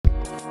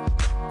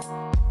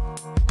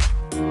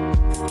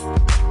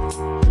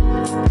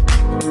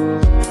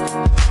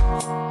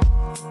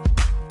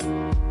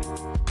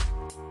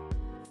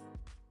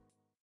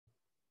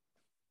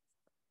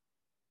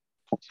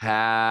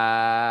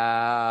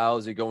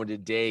How's it going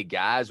today,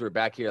 guys? We're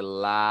back here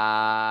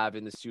live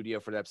in the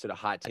studio for an episode of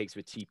Hot Takes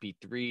with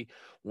TP3.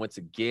 Once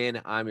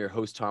again, I'm your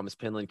host, Thomas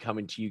Penland,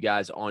 coming to you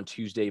guys on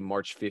Tuesday,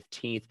 March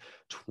 15th,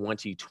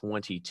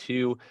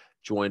 2022,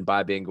 joined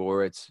by Ben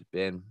Goritz.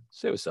 Ben,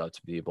 say what's up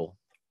to people.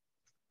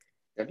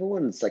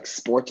 Everyone's like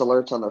sports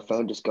alerts on their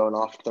phone just going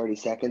off 30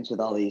 seconds with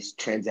all these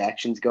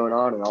transactions going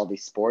on and all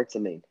these sports. I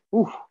mean,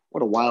 what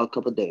a wild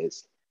couple of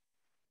days.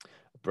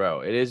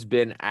 Bro, it has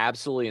been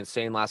absolutely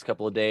insane last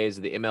couple of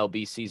days. The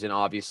MLB season,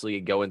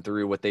 obviously, going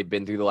through what they've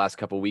been through the last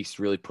couple of weeks,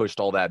 really pushed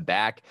all that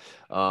back.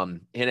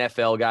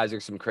 NFL, guys,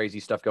 there's some crazy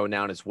stuff going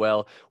down as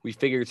well. We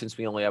figured since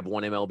we only have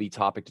one MLB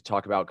topic to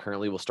talk about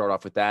currently, we'll start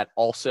off with that.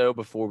 Also,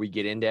 before we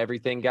get into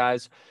everything,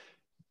 guys,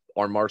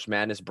 our March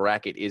Madness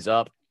bracket is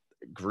up.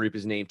 Group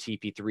is named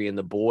TP3 and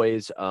the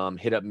boys.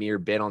 Hit up me or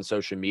Ben on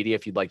social media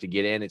if you'd like to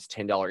get in. It's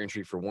 $10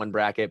 entry for one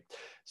bracket.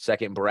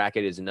 Second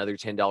bracket is another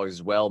 $10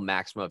 as well,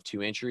 maximum of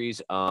 2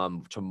 entries.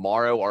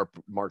 Tomorrow, our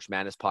March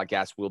Madness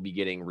podcast will be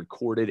getting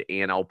recorded,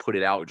 and I'll put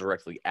it out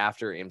directly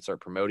after and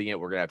start promoting it.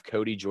 We're going to have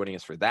Cody joining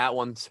us for that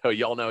one. So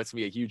y'all know it's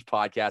going to be a huge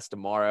podcast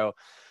tomorrow.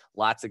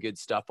 Lots of good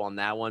stuff on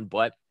that one.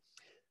 But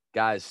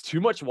guys, too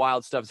much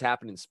wild stuff's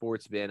happened in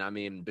sports, Ben. I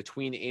mean,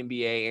 between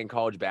NBA and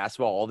college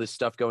basketball, all this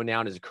stuff going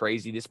down is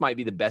crazy. This might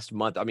be the best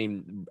month. I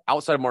mean,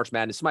 outside of March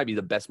Madness, this might be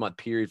the best month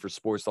period for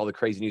sports. All the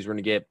crazy news we're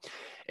going to get.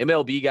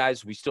 MLB,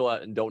 guys, we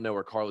still don't know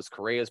where Carlos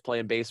Correa is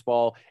playing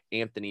baseball.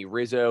 Anthony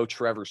Rizzo,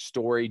 Trevor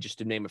Story, just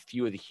to name a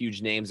few of the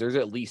huge names. There's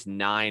at least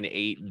 9,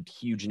 8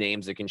 huge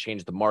names that can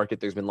change the market.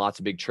 There's been lots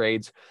of big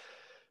trades.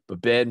 But,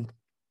 Ben,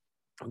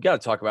 we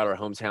got to talk about our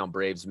hometown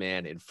Braves,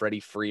 man. And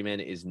Freddie Freeman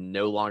is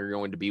no longer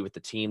going to be with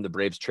the team. The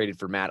Braves traded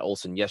for Matt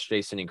Olson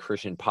yesterday, sending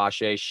Christian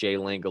Pache, Shea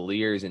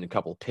Langoliers, and a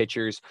couple of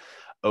pitchers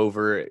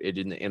over it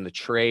in the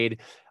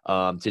trade.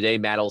 Today,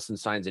 Matt Olson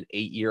signs an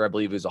 8-year, I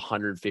believe it was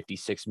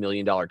 $156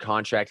 million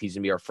contract. He's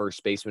going to be our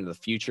first baseman of the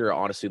future. I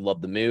honestly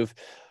love the move.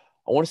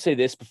 I want to say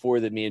this before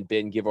that me and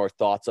Ben give our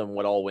thoughts on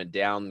what all went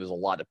down. There's a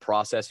lot to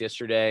process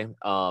yesterday.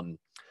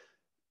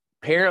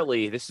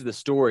 Apparently, this is the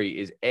story,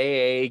 is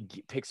AA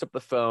picks up the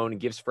phone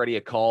and gives Freddie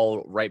a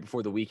call right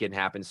before the weekend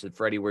happens. Said,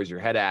 Freddie, where's your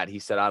head at? He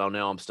said, I don't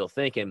know. I'm still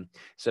thinking.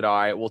 Said, all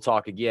right, we'll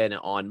talk again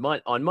on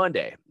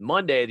Monday.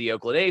 Monday, the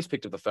Oakland A's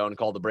picked up the phone and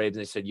called the Braves,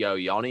 and they said, yo,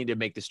 y'all need to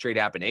make this trade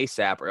happen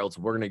ASAP or else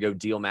we're going to go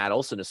deal Matt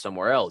Olson to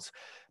somewhere else.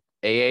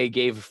 AA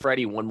gave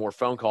Freddie one more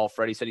phone call.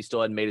 Freddie said he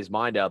still hadn't made his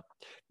mind up.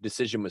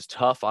 Decision was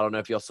tough. I don't know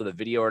if y'all saw the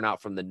video or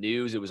not from the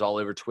news. It was all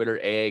over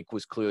Twitter. AA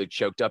was clearly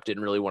choked up,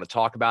 didn't really want to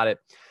talk about it.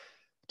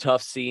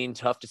 Tough scene,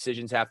 tough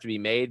decisions have to be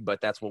made, but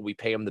that's what we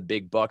pay him the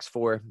big bucks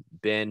for.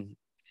 Ben,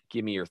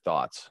 give me your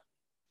thoughts.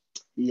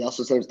 He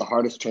also said it was the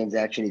hardest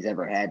transaction he's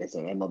ever had as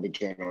an MLB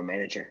general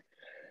manager.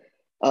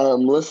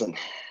 Listen,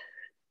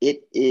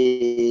 it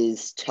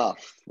is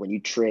tough when you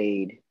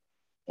trade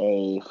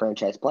a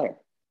franchise player.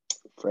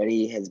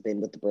 Freddie has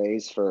been with the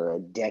Braves for a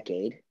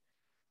decade,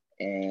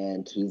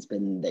 and he's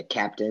been the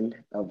captain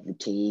of the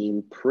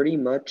team pretty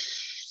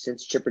much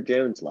since Chipper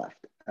Jones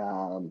left.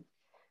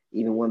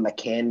 Even when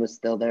McCann was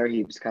still there,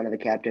 he was kind of the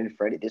captain.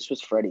 This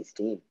was Freddie's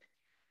team.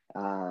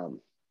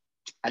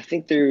 I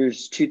think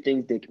there's 2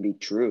 things that can be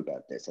true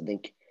about this. I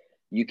think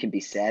you can be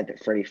sad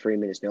that Freddie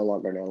Freeman is no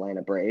longer an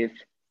Atlanta Brave.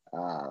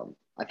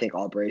 I think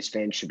all Braves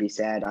fans should be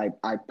sad.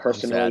 I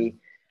personally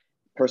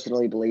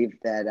believe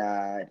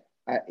that,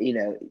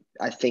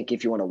 I think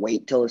if you want to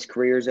wait till his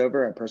career is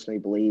over, I personally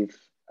believe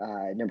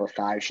number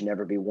 5 should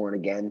never be worn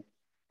again.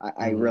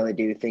 I really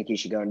do think he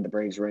should go into the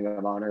Braves Ring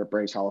of Honor,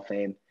 Braves Hall of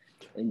Fame,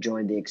 and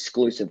join the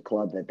exclusive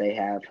club that they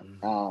have.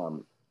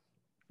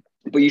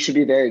 But you should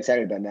be very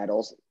excited about Matt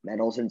Olson. Matt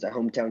Olson's a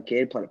hometown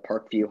kid, played at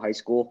Parkview High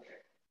School.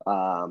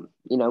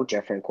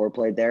 Jeff Francoeur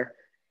played there.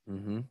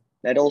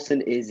 Matt Olson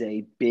is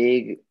a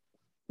big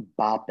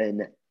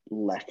bopping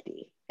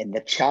lefty. And the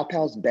Chop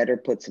House better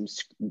put some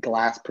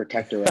glass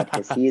protector up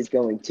because he is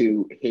going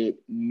to hit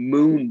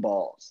moon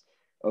balls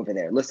over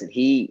there. Listen,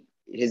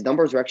 his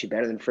numbers are actually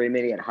better than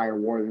Freeman. He had a higher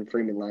WAR than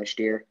Freeman last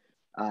year.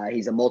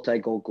 He's a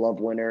multi-gold glove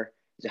winner.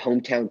 He's a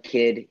hometown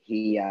kid.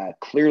 He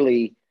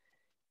clearly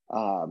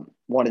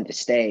wanted to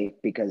stay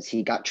because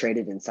he got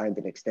traded and signed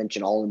an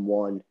extension all in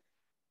one.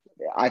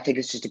 I think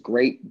it's just a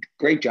great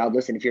job.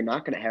 Listen, if you're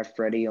not going to have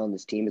Freddie on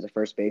this team as a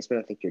first baseman,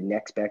 I think your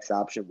next best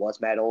option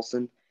was Matt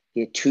Olson. He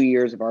had 2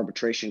 years of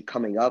arbitration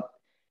coming up.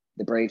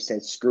 The Braves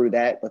said, screw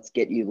that. Let's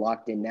get you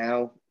locked in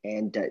now.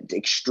 And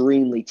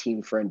extremely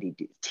team-friendly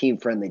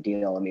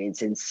deal. I mean,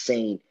 it's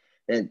insane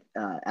that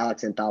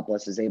Alex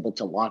Anthopoulos is able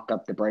to lock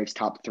up the Braves'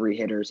 top 3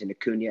 hitters in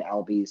Acuna,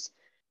 Albies,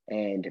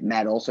 and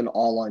Matt Olson,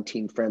 all on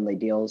team-friendly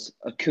deals.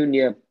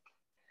 Acuna,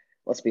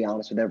 let's be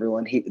honest with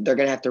everyone, they're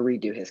going to have to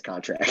redo his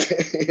contract.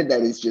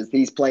 That is just,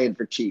 he's playing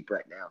for cheap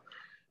right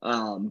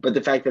now. But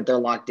the fact that they're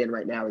locked in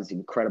right now is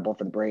incredible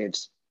for the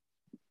Braves.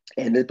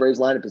 And the Braves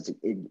lineup is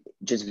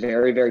just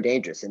very, very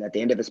dangerous. And at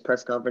the end of his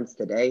press conference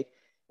today,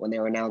 when they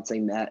were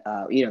announcing that,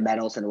 Matt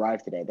Olson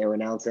arrived today, they were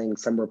announcing,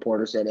 some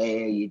reporter said,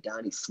 hey, are you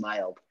done? He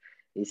smiled.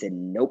 He said,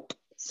 nope.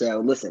 So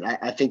listen,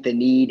 I think the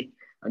need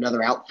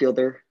another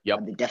outfielder.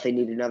 Yep. They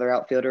definitely need another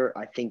outfielder.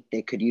 I think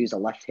they could use a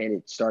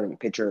left-handed starting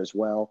pitcher as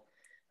well.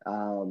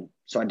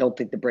 So I don't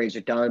think the Braves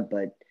are done,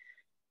 but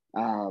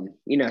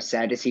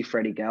sad to see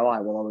Freddie go. I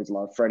will always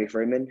love Freddie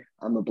Freeman.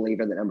 I'm a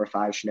believer that number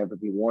 5 should never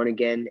be worn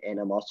again, and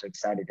I'm also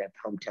excited to have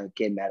hometown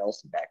kid Matt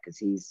Olson back because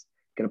he's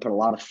going to put a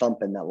lot of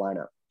thump in that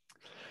lineup.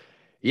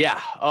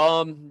 Yeah.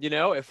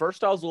 At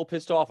first I was a little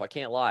pissed off. I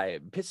can't lie.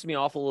 It pisses me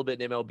off a little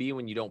bit in MLB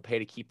when you don't pay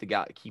to keep the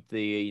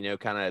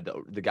kind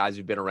of the guys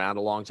who've been around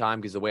a long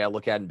time. Because the way I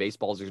look at it in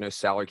baseball is there's no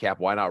salary cap.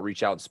 Why not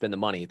reach out and spend the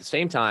money? At the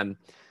same time,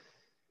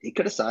 he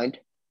could have signed.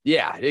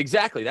 Yeah,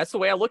 exactly. That's the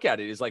way I look at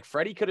it, is like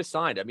Freddie could have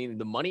signed. I mean,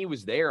 the money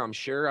was there, I'm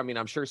sure. I mean,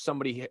 I'm sure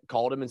somebody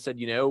called him and said,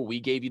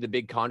 we gave you the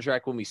big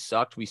contract when we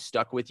sucked. We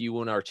stuck with you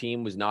when our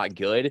team was not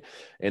good.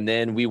 And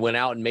then we went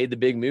out and made the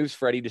big moves,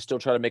 Freddie, to still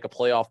try to make a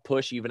playoff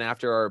push, even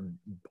after our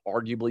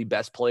arguably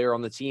best player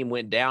on the team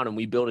went down, and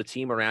we built a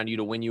team around you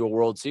to win you a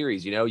World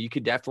Series. You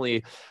could definitely,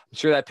 I'm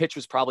sure that pitch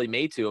was probably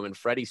made to him, and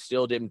Freddie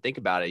still didn't think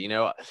about it.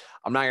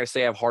 I'm not going to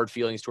say I have hard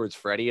feelings towards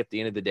Freddie. At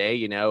the end of the day,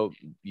 you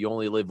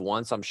only live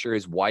once. I'm sure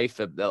his wife,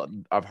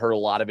 I've heard a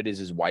lot of it is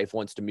his wife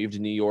wants to move to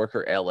New York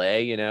or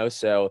LA,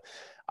 so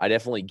I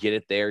definitely get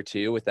it there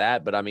too with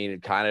that. But I mean,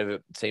 it kind of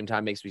at the same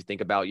time makes me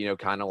think about,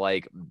 kind of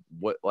like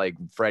what, like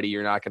Freddie,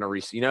 you're not going to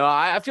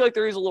I feel like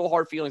there is a little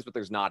hard feelings, but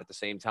there's not at the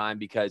same time,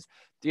 because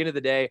at the end of the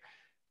day,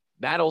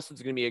 Matt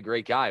Olson's going to be a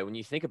great guy. When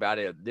you think about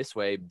it this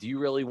way, do you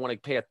really want to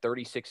pay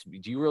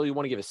do you really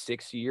want to give a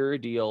 6-year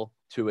deal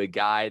to a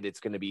guy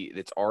that's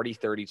already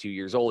 32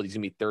 years old? He's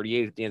going to be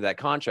 38 at the end of that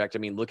contract. I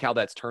mean, look how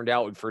that's turned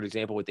out, for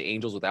example, with the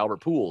Angels with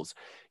Albert Pujols.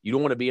 You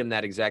don't want to be in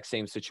that exact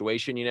same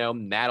situation.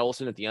 Matt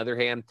Olson, at the other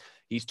hand,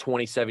 he's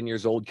 27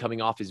 years old,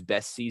 coming off his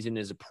best season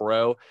as a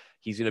pro.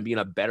 He's going to be in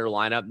a better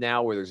lineup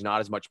now where there's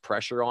not as much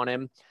pressure on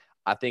him.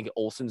 I think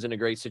Olson's in a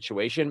great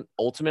situation.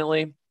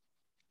 Ultimately,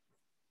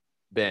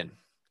 Ben,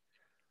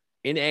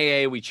 in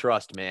AA, we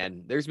trust,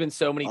 man. There's been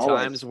so many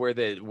times where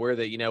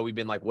we've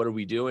been like, what are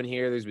we doing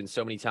here? There's been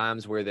so many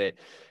times where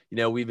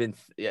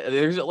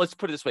let's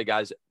put it this way,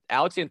 guys.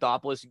 Alex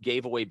Anthopoulos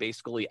gave away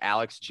basically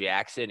Alex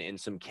Jackson and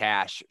some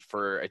cash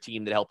for a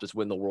team that helped us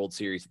win the World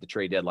Series at the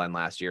trade deadline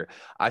last year.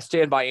 I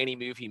stand by any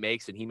move he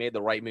makes, and he made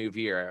the right move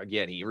here.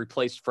 Again, he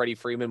replaced Freddie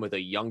Freeman with a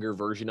younger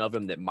version of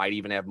him that might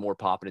even have more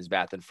pop in his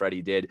bat than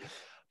Freddie did.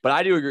 But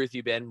I do agree with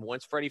you, Ben.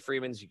 Once Freddie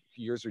Freeman's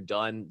years are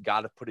done,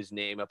 got to put his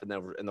name up in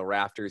the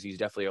rafters. He's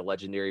definitely a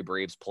legendary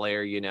Braves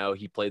player.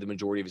 He played the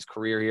majority of his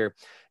career here.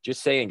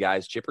 Just saying,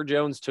 guys, Chipper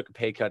Jones took a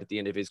pay cut at the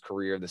end of his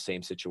career in the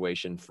same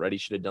situation. Freddie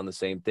should have done the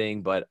same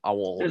thing, but I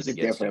won't hold it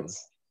against him.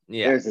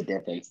 Yeah, there's a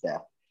difference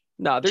though.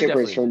 No,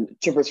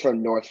 Chipper's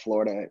from North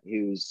Florida,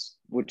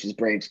 which is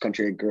Braves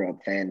country. I grew up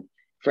fan.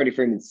 Freddie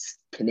Freeman's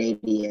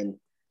Canadian,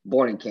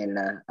 born in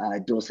Canada,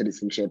 dual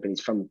citizenship, and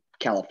he's from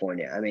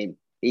California. I mean,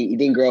 he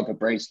didn't grow up a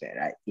Braves fan,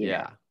 right?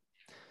 Yeah.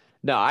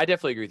 No, I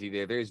definitely agree with you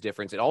there. There's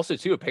difference. And also,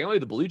 too, apparently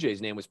the Blue Jays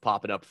name was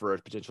popping up for a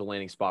potential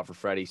landing spot for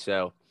Freddie.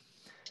 So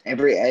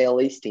every AL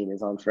East team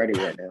is on Freddie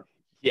right now.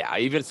 Yeah,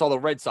 I even saw the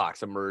Red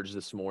Sox emerge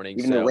this morning.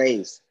 Even the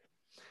Rays.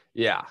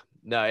 Yeah.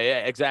 No, yeah,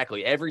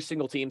 exactly. Every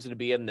single team's going to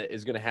be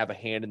is going to have a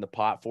hand in the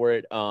pot for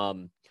it. Yeah,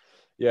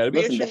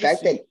 listen,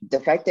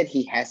 the fact that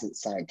he hasn't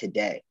signed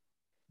today,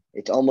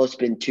 it's almost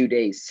been 2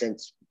 days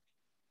since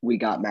we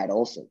got Matt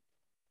Olson,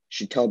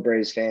 should tell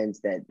Braves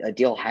fans that a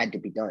deal had to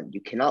be done. You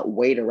cannot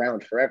wait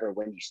around forever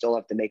when you still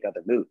have to make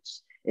other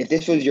moves. If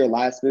this was your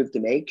last move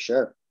to make,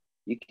 sure,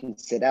 you can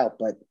sit out.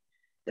 But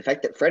the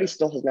fact that Freddie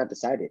still has not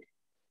decided,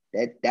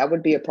 that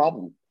would be a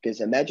problem.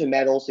 Because imagine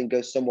Matt Olson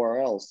goes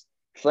somewhere else,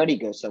 Freddie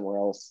goes somewhere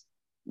else.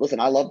 Listen,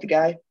 I love the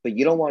guy, but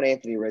you don't want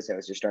Anthony Rizzo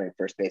as your starting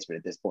first baseman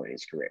at this point in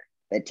his career.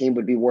 That team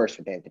would be worse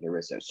with Anthony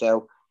Rizzo.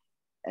 So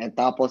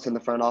Anthopoulos in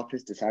the front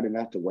office decided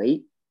not to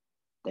wait.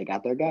 They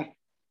got their guy.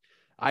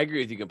 I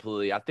agree with you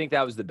completely. I think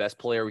that was the best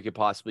player we could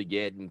possibly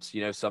get. And,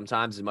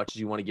 sometimes as much as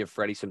you want to give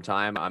Freddie some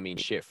time, I mean,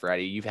 shit,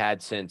 Freddie, you've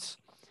had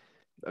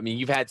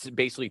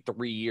basically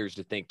 3 years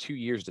to think, 2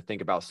 years to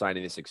think about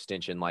signing this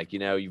extension. Like,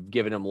 you've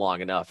given him long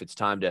enough. It's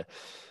time to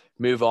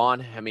move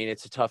on. I mean,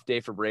 it's a tough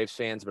day for Braves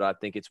fans, but I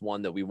think it's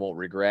one that we won't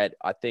regret.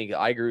 I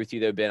agree with you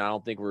though, Ben. I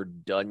don't think we're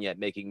done yet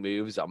making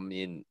moves. I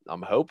mean,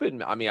 I'm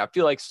hoping, I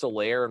feel like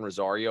Soler and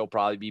Rosario will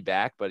probably be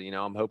back, but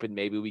I'm hoping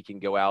maybe we can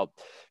go out,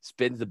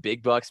 spend the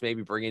big bucks,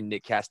 maybe bring in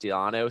Nick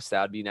Castellanos.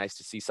 That would be nice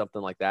to see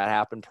something like that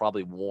happen.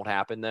 Probably won't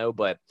happen though,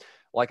 but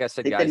like I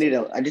said, guys,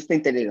 I just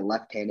think they need a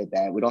left-handed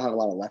bat. We don't have a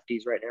lot of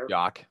lefties right now.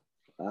 Jock.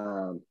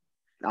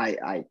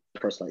 I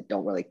personally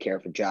don't really care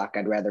for Jock.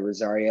 I'd rather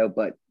Rosario,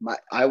 but my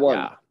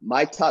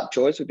top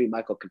choice would be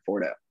Michael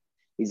Conforto.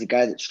 He's a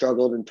guy that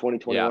struggled in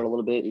 2021 a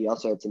little bit. He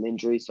also had some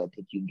injuries, so I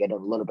think you can get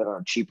him a little bit on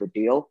a cheaper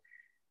deal.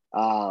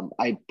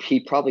 He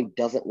probably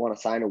doesn't want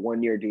to sign a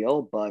 1-year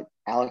deal, but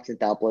Alex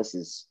Anthopoulos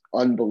is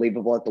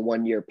unbelievable at the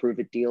 1-year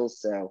prove-it deals.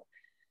 So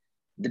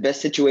the best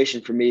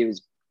situation for me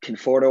was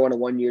Conforto on a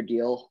 1-year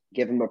deal,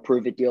 give him a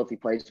prove-it deal. If he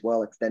plays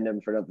well, extend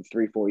him for another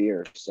 3-4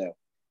 years. So,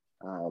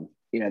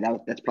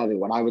 that's probably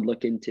what I would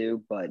look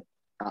into, but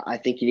I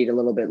think you need a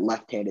little bit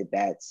left-handed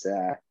bats.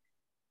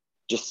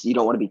 Just you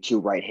don't want to be too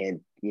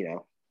right-handed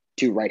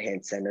too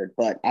right-hand centered.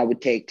 But I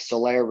would take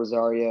Soler,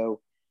 Rosario,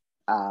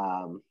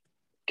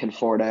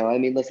 Conforto. I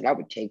mean, listen, I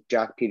would take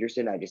Jock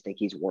Peterson. I just think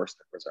he's worse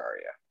than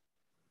Rosario.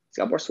 He's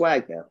got more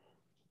swag now.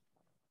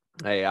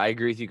 Hey, I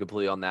agree with you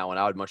completely on that one.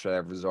 I would much rather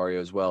have Rosario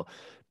as well.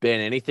 Ben,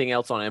 anything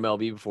else on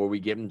MLB before we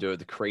get into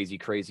the crazy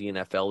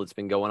NFL that's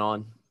been going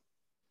on?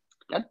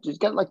 He's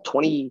got like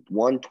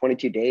 21,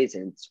 22 days,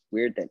 and it's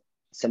weird that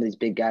some of these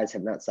big guys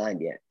have not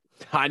signed yet.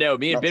 I know.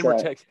 Me and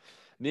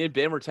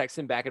Ben were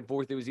texting back and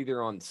forth. It was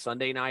either on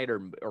Sunday night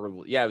or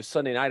it was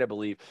Sunday night, I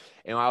believe.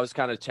 And I was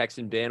kind of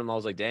texting Ben, and I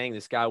was like, "Dang,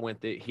 this guy went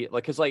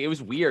because it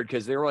was weird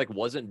because there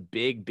wasn't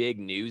big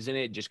news in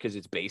it just because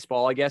it's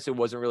baseball. I guess it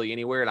wasn't really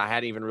anywhere, and I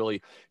hadn't even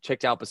really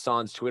checked out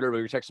Basan's Twitter. But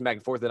we were texting back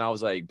and forth, and I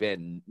was like,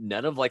 Ben,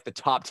 none of the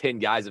top 10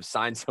 guys have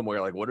signed somewhere.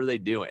 Like, what are they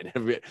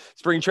doing?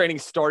 Spring training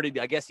started,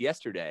 I guess,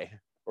 yesterday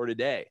or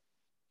today.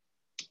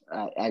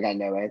 I got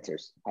no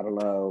answers. I don't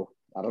know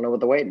what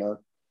they're waiting on.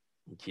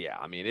 Yeah,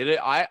 I mean,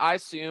 I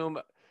assume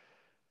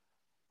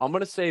I'm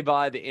going to say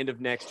by the end of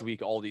next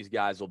week, all these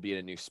guys will be in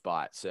a new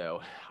spot.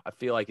 So I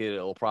feel like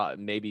it'll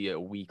probably maybe a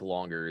week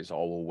longer is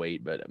all we'll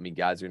wait. But, I mean,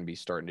 guys are going to be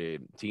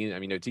teams are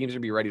going to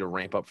be ready to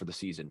ramp up for the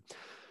season.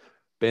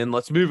 Ben,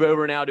 let's move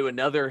over now to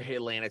another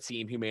Atlanta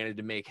team who managed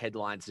to make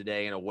headlines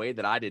today in a way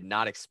that I did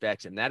not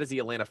expect, and that is the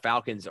Atlanta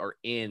Falcons are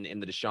in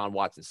the Deshaun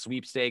Watson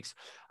sweepstakes.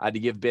 I had to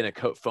give Ben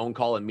a phone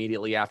call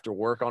immediately after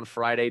work on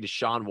Friday.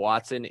 Deshaun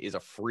Watson is a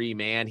free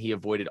man. He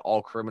avoided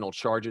all criminal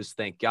charges,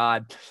 thank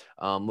God.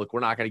 Look, we're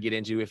not going to get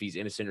into if he's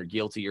innocent or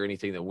guilty or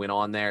anything that went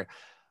on there.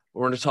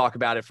 We're going to talk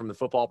about it from the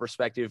football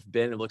perspective.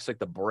 Ben, it looks like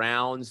the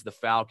Browns, the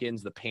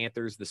Falcons, the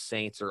Panthers, the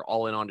Saints are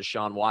all in on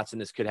Deshaun Watson.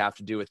 This could have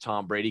to do with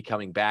Tom Brady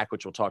coming back,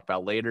 which we'll talk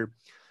about later.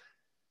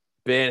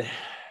 Ben,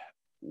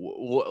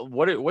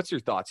 what's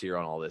your thoughts here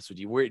on all this?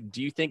 Do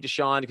you think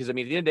Deshaun, because, I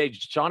mean, at the end of the day,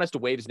 Deshaun has to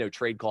waive his no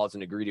trade clause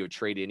and agree to a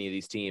trade to any of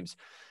these teams.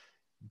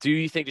 Do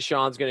you think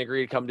Deshaun's going to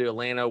agree to come to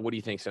Atlanta? What do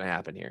you think is going to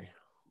happen here?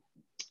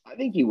 I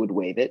think he would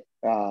waive it.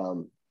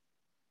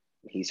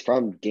 He's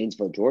from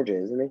Gainesville,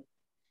 Georgia, isn't he?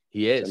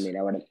 He is. So, I mean,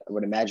 I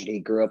would imagine he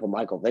grew up a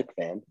Michael Vick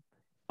fan.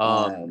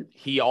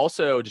 He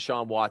also,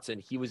 Deshaun Watson,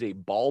 he was a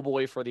ball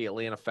boy for the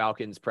Atlanta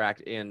Falcons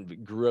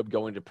and grew up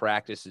going to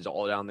practices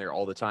all down there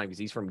all the time because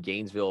he's from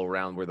Gainesville,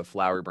 around where the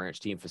Flowery Branch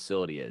team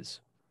facility is.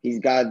 He's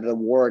got the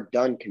Warrick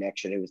Dunn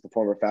connection. It was the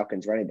former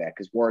Falcons running back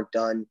because Warrick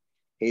Dunn,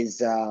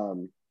 his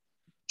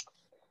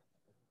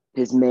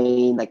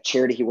main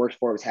charity he worked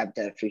for was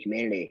Habitat for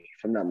Humanity,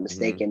 if I'm not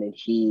mistaken. Mm-hmm. And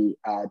he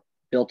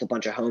built a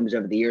bunch of homes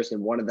over the years.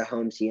 And one of the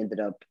homes he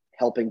ended up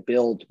helping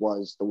build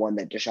was the one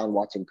that Deshaun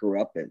Watson grew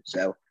up in.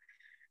 So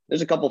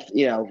there's a couple,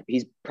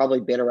 he's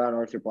probably been around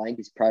Arthur Blank.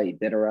 He's probably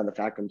been around the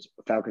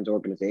Falcons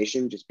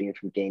organization, just being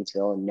from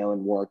Gainesville and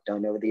knowing work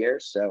done over the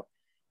years. So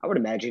I would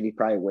imagine he'd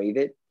probably waive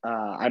it.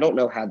 I don't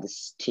know how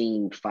this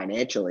team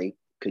financially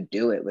could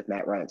do it with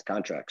Matt Ryan's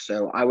contract.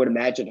 So I would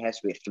imagine it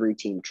has to be a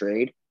 3-team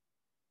trade.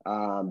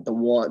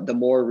 The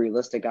more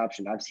realistic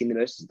option I've seen the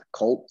most is the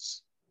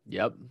Colts.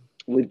 Yep.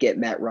 Would get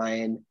Matt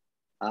Ryan.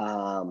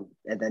 And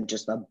then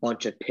just a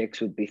bunch of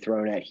picks would be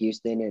thrown at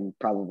Houston and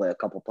probably a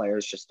couple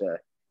players just to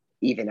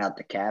even out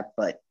the cap.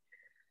 But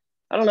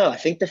I don't know. I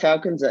think the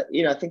Falcons,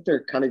 I think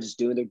they're kind of just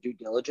doing their due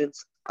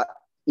diligence.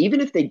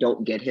 Even if they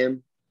don't get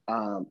him,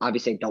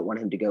 obviously I don't want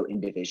him to go in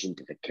division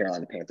to the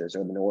Carolina Panthers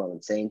or the New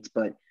Orleans Saints,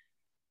 but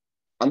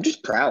I'm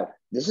just proud.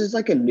 This is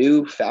like a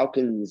new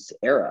Falcons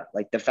era.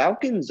 Like the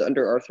Falcons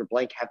under Arthur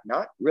Blank have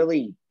not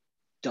really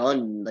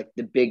done like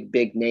the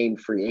big name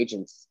free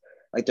agents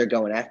like they're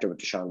going after with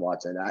Deshaun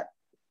Watson.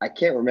 I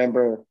can't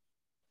remember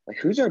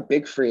who's our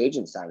big free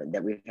agent signing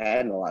that we've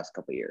had in the last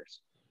couple of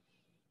years.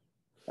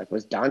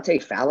 Was Dante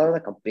Fowler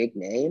a big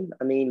name?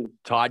 I mean,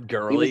 Todd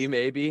Gurley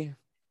maybe.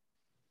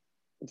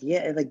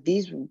 Yeah,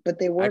 but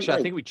they weren't. Actually,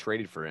 I think we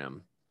traded for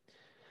him.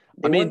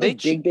 They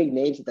big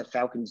names that the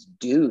Falcons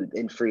do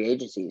in free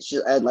agency. It's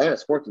just Atlanta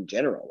sports in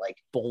general.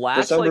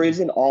 For some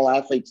reason, all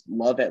athletes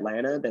love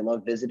Atlanta. They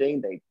love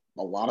visiting.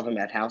 A lot of them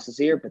have houses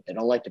here, but they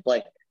don't like to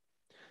play.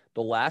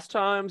 The last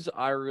times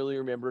I really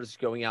remember just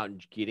going out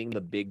and getting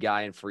the big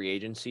guy in free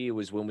agency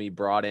was when we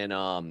brought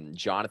in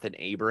Jonathan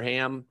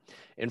Abraham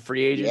in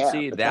free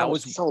agency. Yeah, that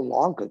was so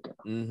long ago.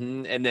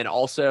 Mm-hmm. And then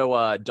also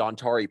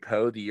Dontari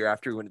Poe the year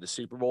after we went to the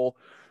Super Bowl.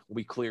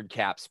 We cleared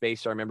cap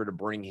space. So I remember to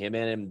bring him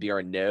in and be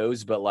our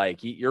nose.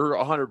 But you're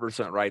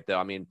 100% right, though.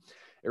 I mean,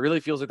 it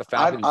really feels like the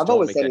Falcons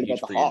don't make that huge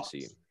free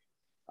agency.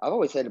 I've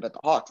always said about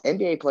the Hawks,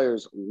 NBA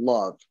players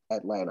love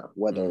Atlanta,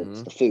 whether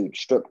it's the food,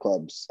 strip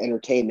clubs,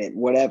 entertainment,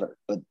 whatever.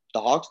 But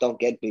the Hawks don't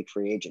get big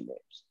free agent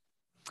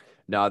names.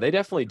 No, they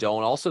definitely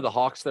don't. Also, the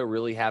Hawks, though,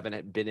 really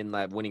haven't been in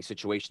that winning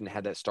situation,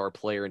 had that star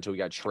player until we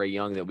got Trae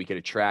Young that we could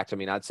attract. I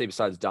mean, I'd say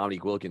besides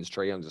Dominique Wilkins,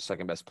 Trae Young's the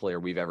second best player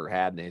we've ever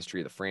had in the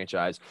history of the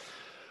franchise.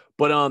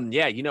 But,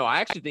 I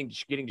actually think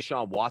getting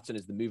Deshaun Watson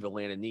is the move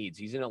Atlanta needs.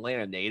 He's an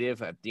Atlanta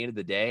native. At the end of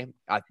the day,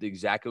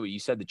 exactly what you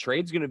said. The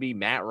trade's going to be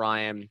Matt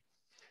Ryan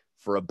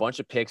for a bunch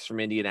of picks from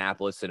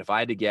Indianapolis. And if I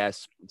had to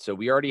guess, so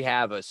we already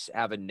have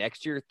a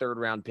next year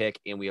 3rd-round pick,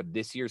 and we have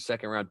this year's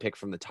 2nd-round pick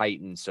from the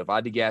Titans. So if I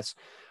had to guess,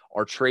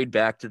 Our trade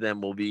back to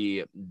them will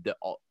be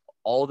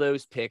all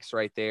those picks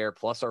right there,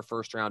 plus our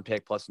first-round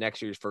pick, plus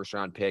next year's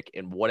first-round pick,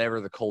 and whatever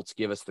the Colts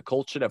give us. The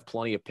Colts should have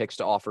plenty of picks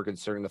to offer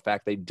considering the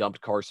fact they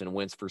dumped Carson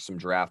Wentz for some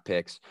draft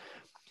picks.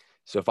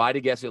 So if I had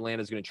to guess,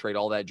 Atlanta's going to trade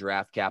all that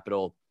draft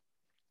capital,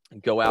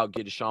 go out,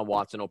 get Deshaun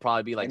Watson. It'll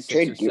probably be like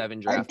 6 or 7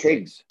 draft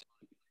picks.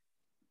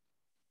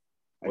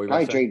 I'd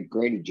probably trade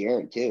Grady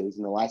Jarrett too. He's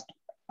in the last.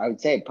 I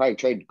would say I'd probably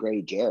trade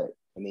Grady Jarrett.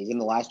 I mean, he's in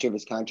the last year of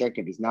his contract.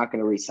 If he's not going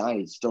to resign,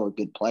 he's still a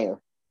good player.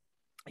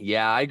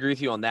 Yeah, I agree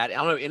with you on that. I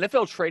don't know.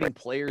 NFL trading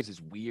players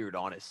is weird,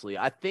 honestly.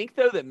 I think,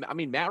 though, that, I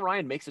mean, Matt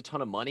Ryan makes a ton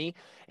of money,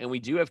 and we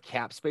do have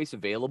cap space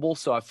available.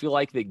 So I feel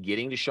like that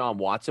getting Deshaun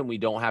Watson, we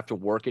don't have to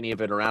work any of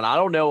it around. I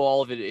don't know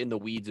all of it in the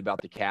weeds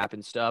about the cap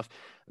and stuff.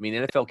 I mean,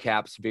 NFL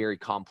cap's very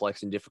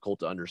complex and difficult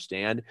to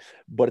understand.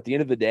 But at the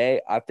end of the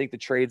day, I think the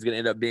trade's going to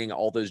end up being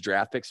all those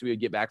draft picks we would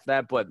get back for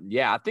that. But,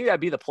 yeah, I think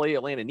that'd be the play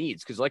Atlanta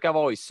needs. Because like I've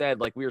always said,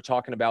 like we were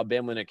talking about,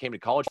 Ben, when it came to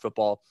college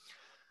football,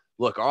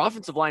 look, our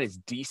offensive line is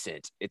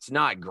decent. It's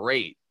not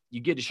great.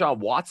 You get Deshaun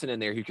Watson in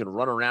there who can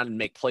run around and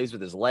make plays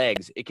with his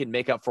legs. It can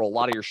make up for a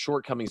lot of your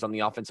shortcomings on the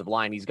offensive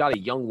line. He's got a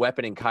young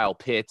weapon in Kyle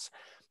Pitts.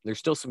 There's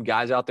still some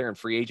guys out there in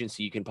free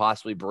agency you can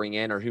possibly bring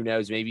in, or who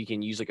knows, maybe you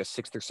can use like a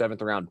 6th or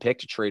 7th round pick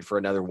to trade for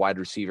another wide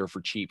receiver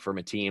for cheap from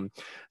a team.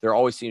 There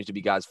always seems to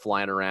be guys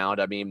flying around.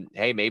 I mean,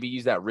 hey, maybe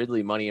use that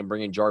Ridley money and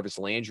bring in Jarvis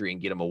Landry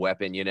and get him a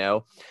weapon, you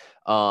know?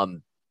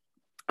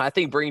 I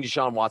think bringing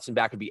Deshaun Watson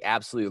back would be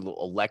absolutely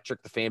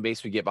electric. The fan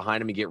base would get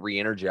behind him and get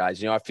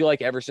re-energized. You know, I feel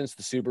like ever since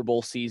the Super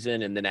Bowl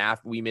season and then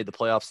after we made the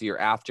playoffs the year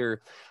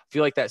after, I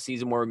feel like that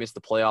season where we missed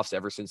the playoffs,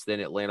 ever since then,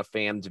 Atlanta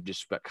fans have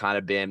just kind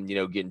of been, you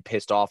know, getting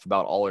pissed off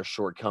about all our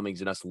shortcomings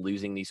and us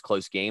losing these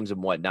close games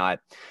and whatnot.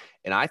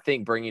 And I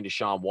think bringing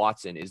Deshaun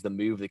Watson is the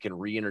move that can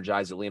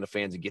re-energize Atlanta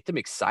fans and get them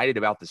excited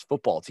about this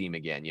football team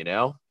again, you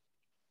know?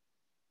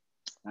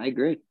 I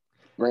agree.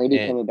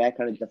 Brady coming back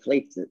kind of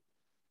deflates it.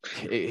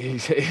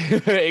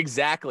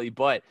 Exactly.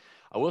 But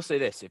I will say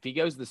this, if he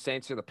goes to the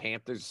Saints or the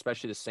Panthers,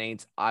 especially the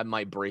Saints, I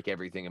might break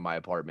everything in my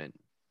apartment.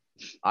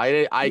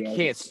 I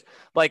can't,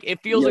 like,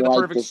 it feels like the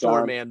perfect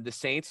storm, man. The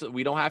Saints,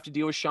 we don't have to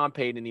deal with Sean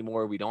Payton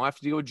anymore. We don't have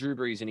to deal with Drew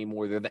Brees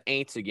anymore. They're the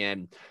Aints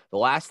again. The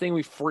last thing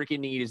we freaking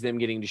need is them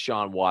getting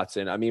Deshaun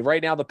Watson. I mean,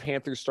 right now the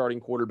Panthers starting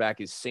quarterback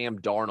is Sam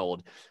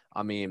Darnold.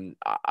 I mean,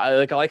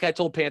 like I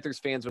told Panthers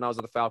fans when I was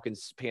at the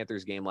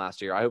Falcons-Panthers game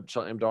last year, I hope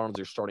Sam Darnold's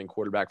your starting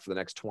quarterback for the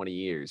next 20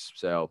 years.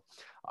 So,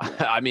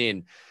 I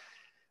mean,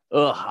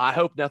 I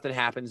hope nothing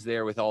happens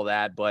there with all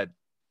that, but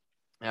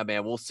yeah,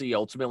 man, we'll see.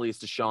 Ultimately, it's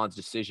Deshaun's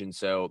decision.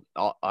 So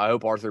I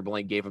hope Arthur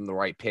Blank gave him the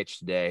right pitch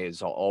today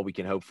is all we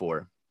can hope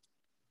for.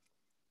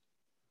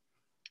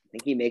 I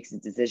think he makes his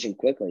decision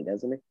quickly,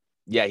 doesn't he?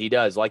 Yeah, he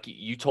does. Like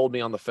you told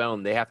me on the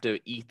phone, they have to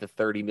eat the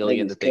 $30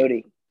 million that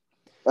Cody.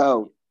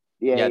 Oh,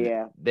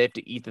 yeah. They have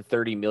to eat the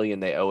 $30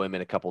 million they owe him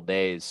in a couple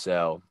days.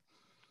 So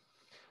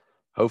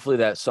hopefully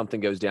that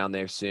something goes down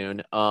there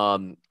soon.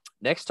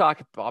 Next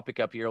topic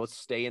up here. Let's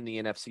stay in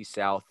the NFC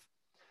South.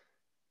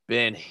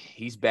 Ben,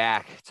 he's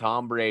back.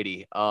 Tom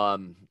Brady.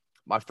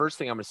 My first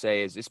thing I'm going to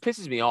say is this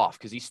pisses me off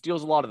because he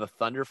steals a lot of the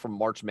thunder from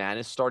March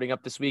Madness starting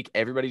up this week.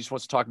 Everybody just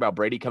wants to talk about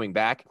Brady coming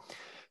back.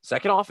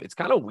 Second off, it's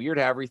kind of weird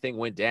how everything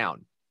went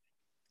down.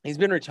 He's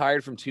been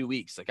retired from 2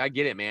 weeks. Like, I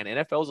get it, man.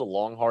 NFL is a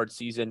long, hard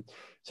season.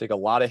 It's like a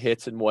lot of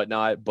hits and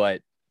whatnot.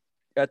 But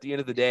at the end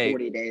of the day,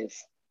 40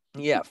 days.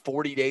 Yeah,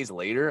 40 days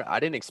later. I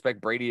didn't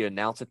expect Brady to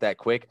announce it that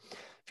quick.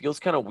 Feels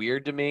kind of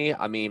weird to me.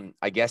 I mean,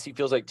 I guess he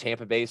feels like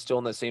Tampa Bay is still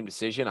in the same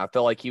decision. I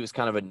felt like he was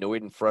kind of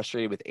annoyed and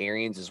frustrated with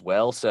Arians as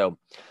well. So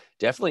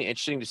definitely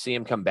interesting to see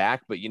him come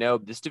back. But, you know,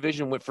 this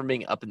division went from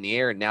being up in the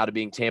air and now to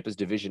being Tampa's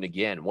division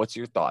again. What's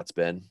your thoughts,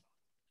 Ben?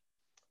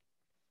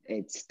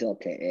 It's still,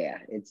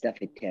 it's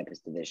definitely Tampa's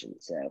division.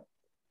 So,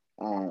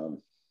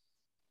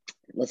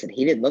 listen,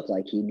 he didn't look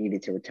like he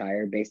needed to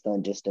retire based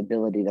on just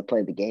ability to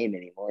play the game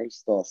anymore. He's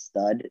still a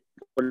stud.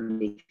 What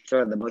did he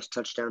throw the most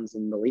touchdowns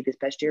in the league this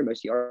past year?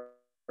 Most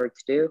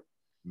yards too.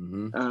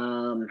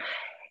 Mm-hmm.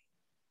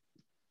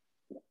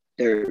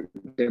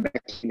 They're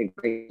back to the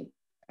great.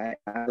 I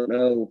don't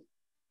know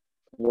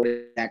what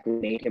exactly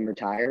made him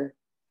retire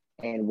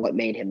and what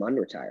made him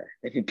unretire.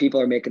 If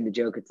people are making the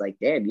joke, it's like,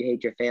 damn, you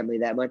hate your family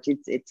that much.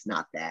 It's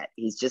not that.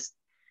 He's just,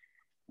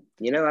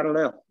 you know, I don't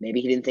know.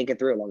 Maybe he didn't think it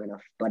through long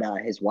enough. But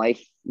his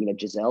wife, you know,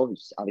 Giselle,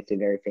 who's obviously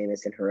very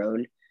famous in her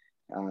own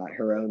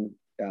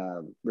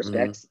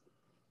respects,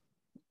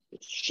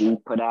 she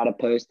put out a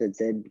post that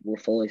said we're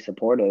fully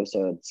supportive.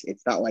 So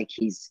it's not like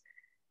he's,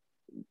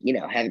 you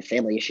know, having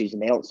family issues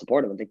and they don't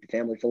support him. I think the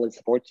family fully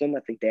supports him.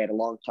 I think they had a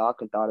long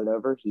talk and thought it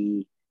over.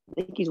 I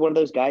think he's one of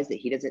those guys that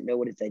he doesn't know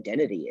what his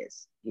identity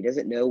is. He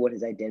doesn't know what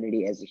his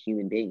identity as a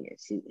human being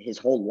is. His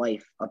whole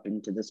life up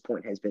until this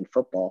point has been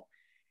football.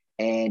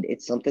 And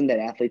it's something that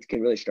athletes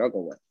can really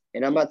struggle with.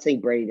 And I'm not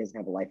saying Brady doesn't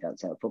have a life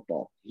outside of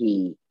football.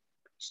 He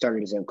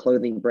started his own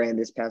clothing brand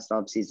this past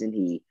offseason.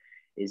 He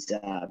is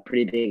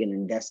pretty big in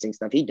investing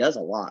stuff. He does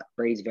a lot.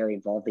 Brady's very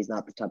involved. He's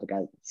not the type of guy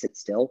that sits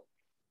still.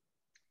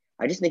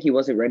 I just think he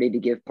wasn't ready to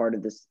give part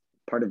of this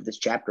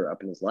chapter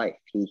up in his life.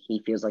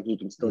 He feels like he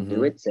can still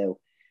do it. So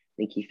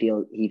think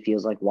he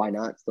feels like why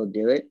not still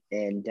do it.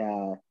 And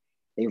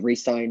they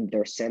re-signed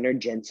their center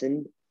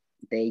Jensen.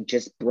 They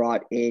just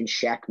brought in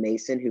Shaq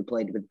Mason, who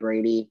played with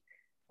Brady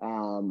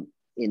in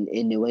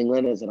New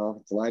England as an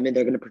offensive lineman.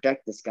 They're going to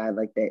protect this guy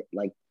like that,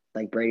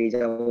 like Brady's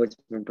always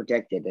been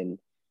protected. And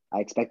I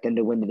expect them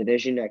to win the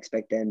division. I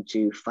expect them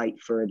to fight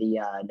for the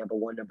number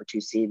 1, number 2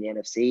 seed in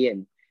the NFC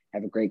and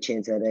have a great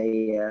chance at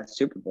a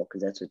Super Bowl,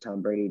 because that's what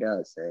Tom Brady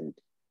does. And,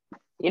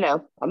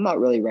 I'm not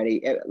really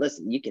ready.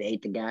 Listen, you can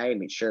hate the guy. I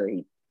mean, sure,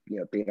 he,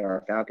 beat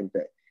our Falcons,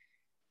 but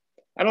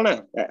I don't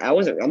know.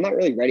 I'm not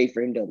really ready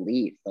for him to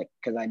leave,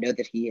 because I know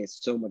that he has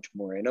so much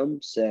more in him.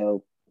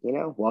 So,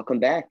 welcome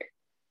back.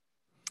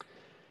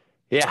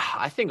 Yeah,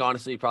 I think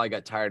honestly he probably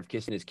got tired of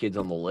kissing his kids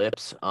on the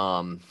lips.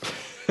 I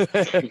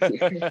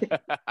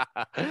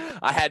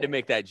had to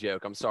make that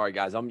joke. I'm sorry,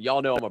 guys.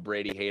 Y'all know I'm a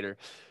Brady hater.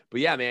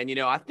 But yeah, man,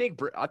 I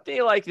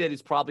feel like that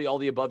is probably all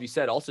the above you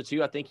said. Also,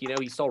 too, I think,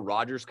 he saw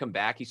Rodgers come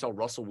back. He saw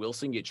Russell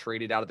Wilson get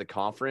traded out of the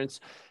conference.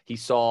 He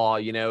saw,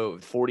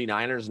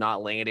 49ers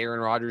not land Aaron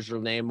Rodgers'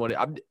 name.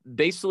 I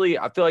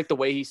feel like the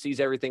way he sees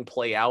everything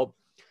play out,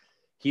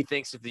 he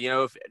thinks if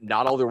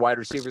not all their wide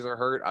receivers are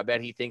hurt, I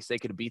bet he thinks they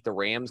could beat the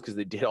Rams, because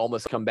they did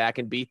almost come back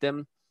and beat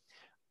them.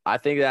 I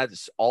think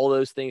that's all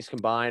those things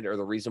combined are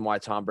the reason why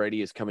Tom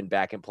Brady is coming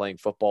back and playing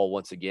football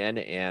once again.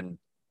 And,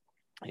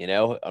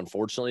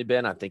 unfortunately,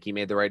 Ben, I think he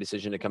made the right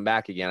decision to come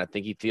back again. I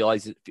think I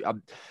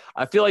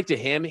feel like to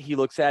him, he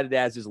looks at it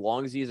as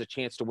long as he has a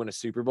chance to win a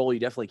Super Bowl, he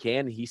definitely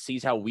can. He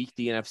sees how weak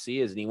the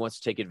NFC is, and he wants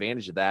to take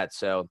advantage of that.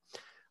 So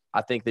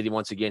I think that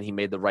he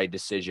made the right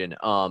decision.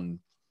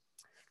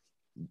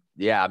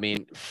 Yeah, I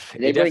mean,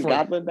 did they bring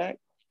Godwin back?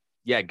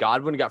 Yeah,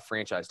 Godwin got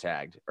franchise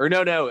tagged. Or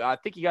no, I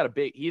think he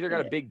either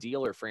got a big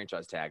deal or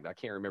franchise tagged. I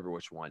can't remember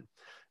which one.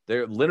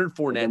 Leonard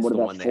Fournette's the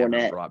one they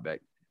haven't brought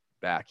back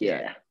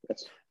yet. Yeah,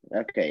 that's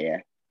okay. Yeah.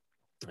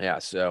 Yeah,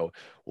 so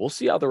we'll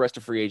see how the rest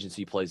of free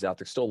agency plays out.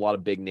 There's still a lot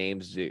of big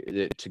names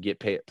to get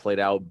played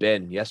out.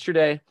 Ben,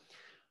 yesterday,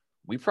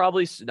 we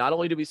probably not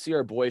only did we see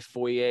our boy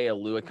Foye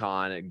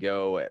Oluokun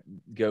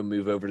go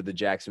move over to the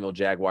Jacksonville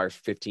Jaguars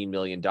for $15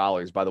 million.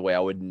 By the way, I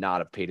would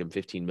not have paid him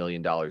 $15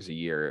 million a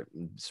year.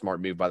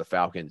 Smart move by the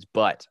Falcons,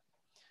 but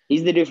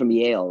he's the dude from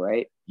Yale,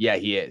 right? Yeah,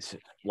 he is.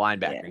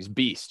 Linebacker. Yeah. He's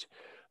beast.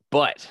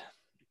 But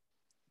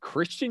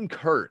Christian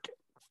Kirk,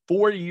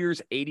 4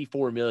 years,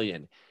 $84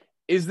 million.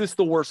 Is this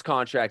the worst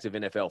contract of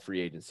NFL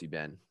free agency,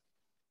 Ben?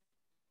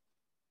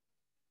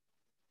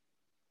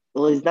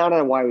 Well, he's not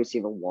a wide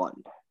receiver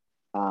 1.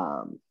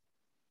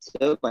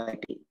 So it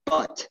might be.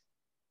 But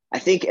I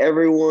think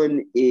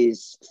everyone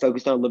is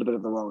focused on a little bit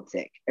of the wrong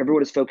thing.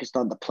 Everyone is focused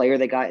on the player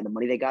they got and the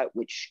money they got,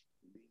 which,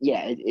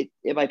 yeah,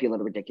 it might be a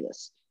little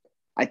ridiculous.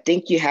 I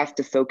think you have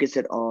to focus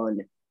it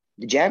on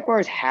the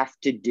Jaguars have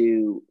to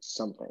do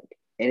something.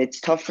 And it's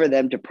tough for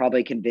them to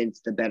probably convince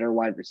the better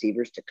wide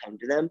receivers to come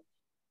to them.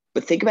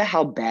 But think about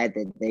how bad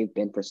that they've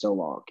been for so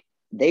long.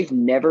 They've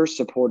never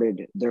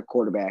supported their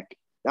quarterback.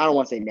 I don't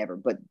want to say never,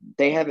 but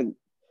they haven't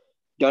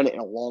done it in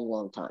a long,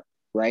 long time,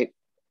 right?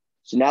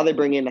 So now they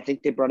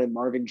brought in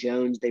Marvin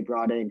Jones, they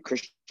brought in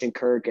Christian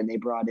Kirk, and they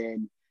brought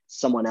in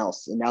someone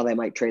else. And now they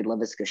might trade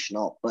Laviska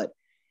Shenault. But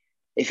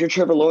if you're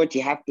Trevor Lawrence,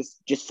 you have to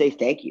just say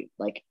thank you.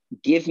 Like,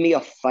 give me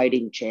a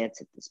fighting chance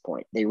at this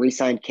point. They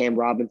re-signed Cam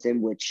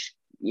Robinson, which,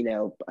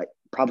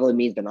 probably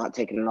means they're not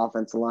taking an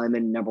offensive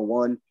lineman, number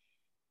 1.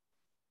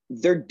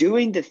 They're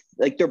doing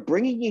they're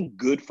bringing in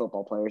good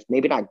football players,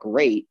 maybe not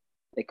great.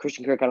 Like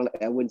Christian Kirk,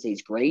 I wouldn't say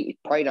he's great. It's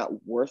probably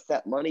not worth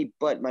that money.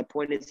 But my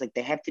point is,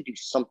 they have to do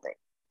something.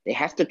 They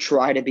have to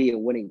try to be a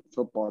winning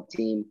football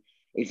team.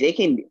 If they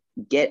can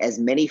get as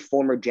many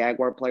former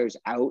Jaguar players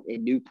out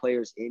and new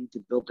players in to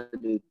build a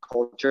new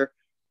culture,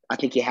 I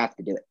think you have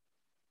to do it.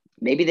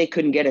 Maybe they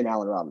couldn't get an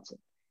Allen Robinson.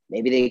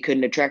 Maybe they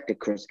couldn't attract a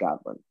Chris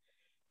Godwin.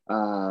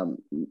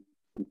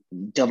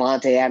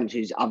 Devontae Adams,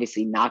 who's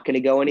obviously not going to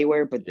go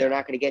anywhere, but they're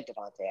not going to get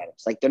Devontae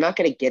Adams. They're not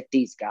going to get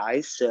these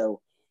guys.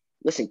 So,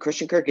 listen,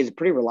 Christian Kirk is a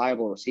pretty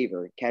reliable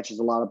receiver. He catches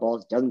a lot of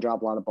balls, doesn't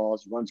drop a lot of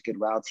balls, runs good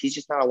routes. He's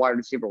just not a wide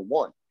receiver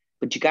 1.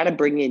 But you got to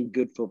bring in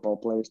good football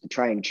players to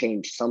try and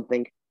change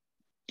something.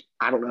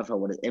 I don't know if I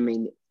would. I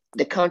mean,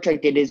 the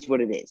contract, it is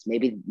what it is.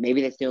 Maybe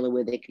that's the only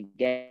way they could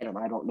get him.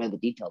 I don't know the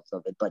details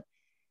of it, but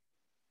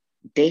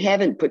they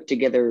haven't put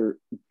together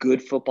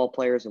good football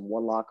players in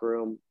one locker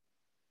room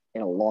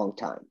in a long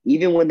time.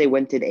 Even when they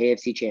went to the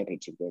AFC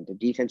Championship game, the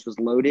defense was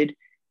loaded.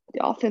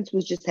 The offense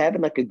was just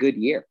having a good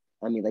year.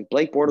 I mean,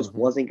 Blake Bortles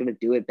wasn't going to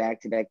do it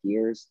back-to-back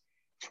years.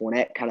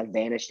 Fournette kind of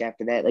vanished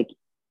after that.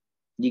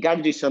 You got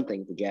to do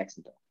something for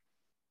Jacksonville.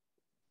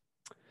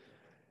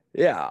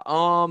 Yeah,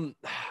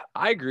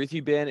 I agree with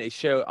you, Ben.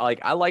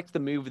 I liked the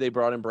move they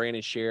brought in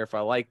Brandon Sheriff.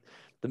 I liked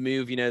the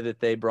move, that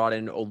they brought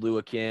in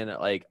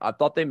Oluokun. I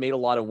thought they made a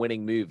lot of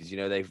winning moves.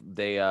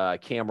 They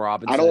Cam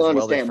Robinson. I don't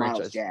understand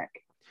Miles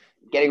Jack.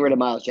 Getting rid of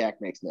Miles Jack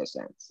makes no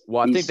sense.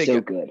 Well, He's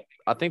so good.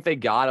 I think they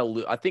got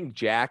I think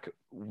Jack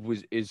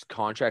his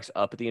contract's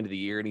up at the end of the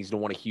year and he's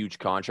gonna want a huge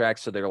contract.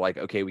 So they're like,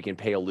 okay, we can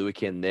pay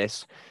Oluokun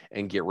this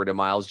and get rid of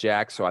Miles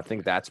Jack. So I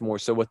think that's more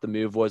so what the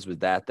move was with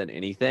that than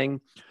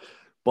anything.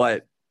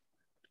 But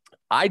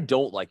I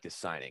don't like this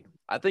signing.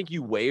 I think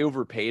you way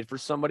overpaid for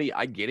somebody.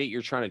 I get it.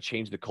 You're trying to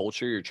change the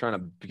culture. You're trying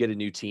to get a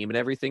new team and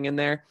everything in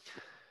there.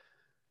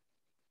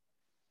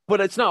 But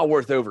it's not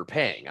worth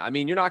overpaying. I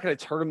mean, you're not going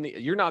to turn them.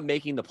 You're not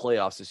making the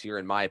playoffs this year,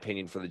 in my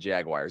opinion, for the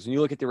Jaguars. And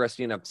you look at the rest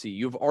of the NFC,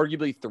 you have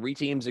arguably 3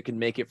 teams that can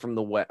make it from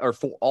the West, or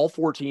all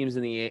 4 teams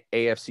in the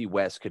AFC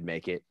West could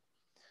make it.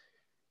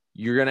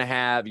 You're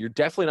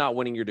definitely not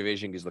winning your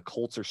division because the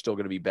Colts are still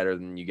going to be better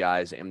than you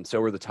guys, and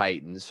so are the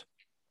Titans.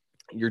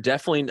 You're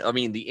definitely, I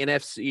mean, the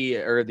NFC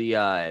or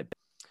the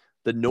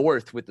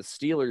North with the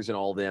Steelers and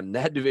all them,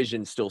 that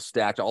division's still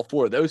stacked. All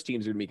 4 of those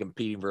teams are going to be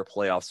competing for a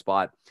playoff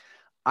spot.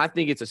 I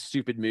think it's a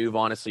stupid move,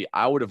 honestly.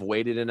 I would have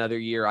waited another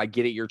year. I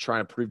get it. You're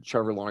trying to prove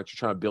Trevor Lawrence. You're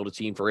trying to build a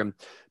team for him.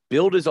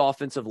 Build his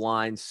offensive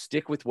line,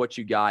 stick with what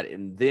you got,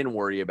 and then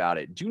worry about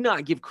it. Do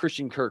not give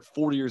Christian Kirk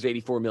 4 years,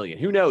 $84 million.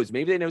 Who knows?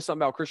 Maybe they know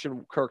something about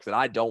Christian Kirk that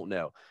I don't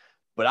know.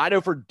 But I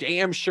know for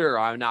damn sure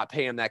I'm not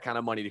paying that kind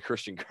of money to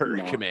Christian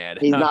Kirk, man.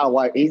 He's not a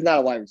wide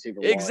receiver.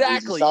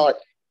 Exactly.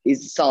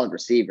 He's a solid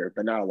receiver,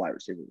 but not a wide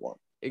receiver one.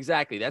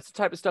 Exactly. That's the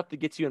type of stuff that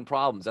gets you in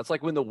problems. That's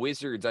like when the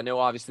Wizards, I know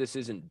obviously this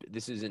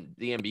isn't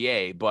the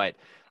NBA, but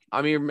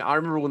I mean, I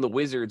remember when the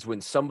Wizards,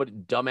 when somebody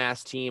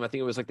dumbass team, I think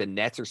it was like the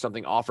Nets or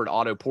something, offered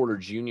Otto Porter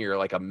Jr.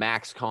 like a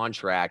max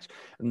contract,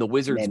 and the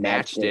Wizards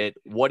matched it.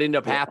 What ended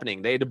up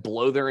happening? They had to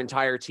blow their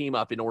entire team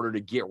up in order to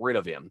get rid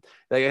of him.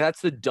 Like,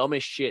 that's the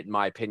dumbest shit, in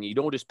my opinion. You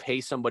don't just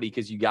pay somebody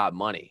because you got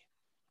money.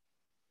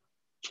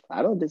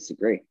 I don't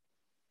disagree.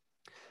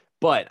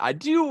 But I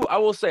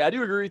will say, I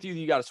do agree with you that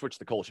you got to switch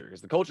the culture,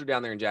 because the culture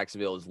down there in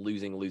Jacksonville is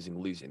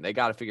losing. They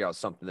got to figure out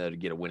something to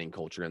get a winning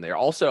culture in there.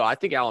 Also, I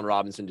think Allen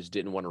Robinson just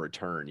didn't want to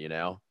return,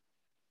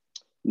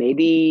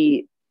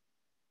 Maybe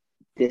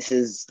this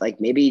is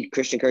maybe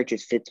Christian Kirk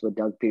just fits what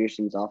Doug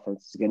Peterson's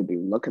offense is going to be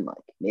looking like.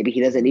 Maybe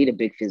he doesn't need a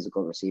big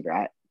physical receiver.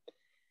 I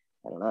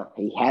don't know.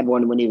 He had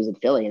one when he was in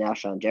Philly and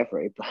Alshon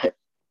Jeffrey, but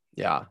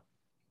yeah,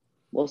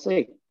 we'll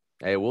see.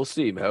 Hey, we'll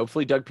see.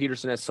 Hopefully Doug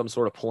Peterson has some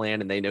sort of plan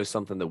and they know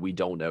something that we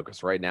don't know,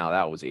 because right now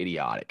that was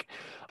idiotic.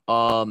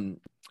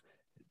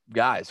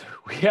 Guys,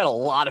 we had a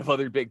lot of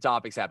other big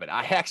topics happen.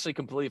 I actually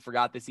completely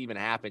forgot this even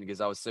happened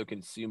because I was so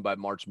consumed by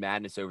March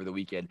Madness over the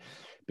weekend.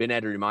 Ben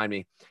had to remind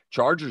me.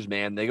 Chargers,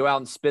 man, they go out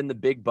and spend the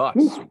big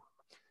bucks.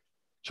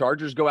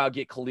 Chargers go out,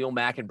 get Khalil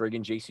Mack and bring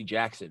in J.C.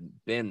 Jackson.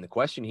 Ben, the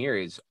question here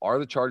is, are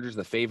the Chargers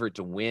the favorite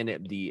to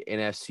win the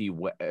NFC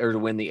or to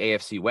win the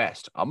AFC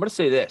West? I'm going to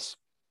say this.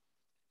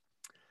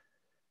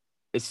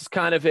 This is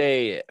kind of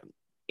a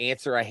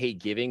answer I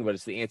hate giving, but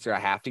it's the answer I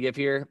have to give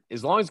here.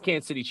 As long as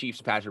Kansas City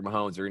Chiefs, Patrick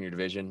Mahomes are in your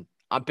division,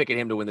 I'm picking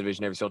him to win the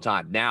division every single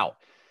time. Now,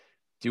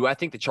 do I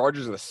think the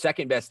Chargers are the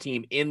second best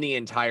team in the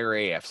entire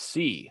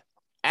AFC?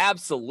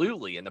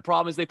 Absolutely. And the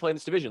problem is they play in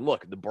this division.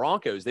 Look, the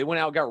Broncos, they went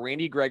out, got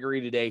Randy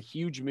Gregory today.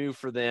 Huge move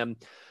for them.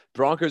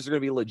 Broncos are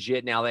going to be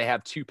legit now. They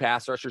have 2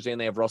 pass rushers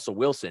and they have Russell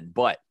Wilson.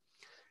 But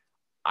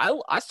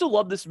I still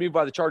love this move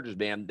by the Chargers,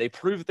 man. They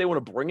proved that they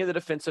want to bring in the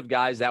defensive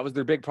guys. That was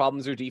their big problem,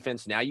 is their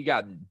defense. Now you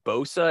got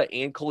Bosa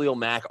and Khalil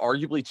Mack,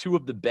 arguably 2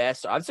 of the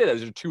best. I'd say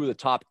those are 2 of the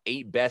top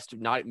 8 best,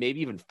 not maybe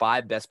even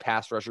 5 best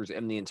pass rushers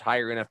in the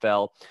entire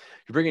NFL.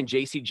 You're bringing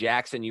J.C.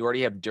 Jackson. You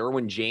already have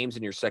Derwin James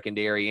in your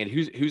secondary. And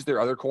who's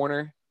their other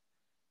corner?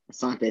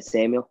 Asante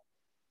Samuel.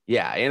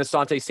 Yeah, and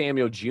Asante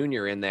Samuel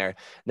Jr. in there.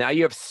 Now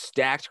you have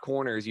stacked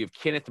corners. You have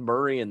Kenneth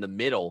Murray in the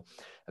middle.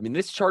 I mean,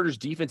 this Chargers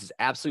defense is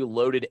absolutely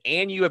loaded,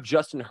 and you have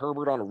Justin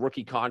Herbert on a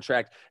rookie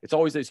contract. It's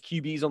always those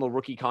QBs on the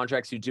rookie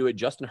contracts who do it.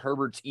 Justin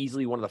Herbert's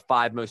easily one of the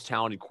 5 most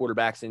talented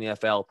quarterbacks in the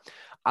NFL.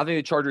 I think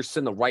the Chargers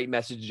send the right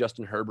message to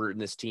Justin Herbert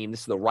and this team. This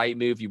is the right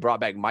move. You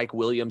brought back Mike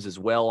Williams as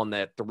well on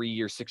that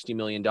 3-year, $60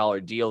 million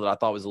deal that I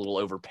thought was a little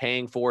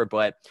overpaying for,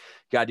 but you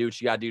got to do what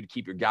you got to do to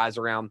keep your guys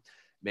around.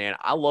 Man,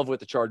 I love what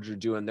the Chargers are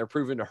doing. They're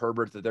proving to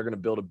Herbert that they're going to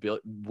build a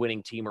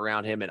winning team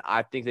around him, and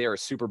I think they are a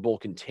Super Bowl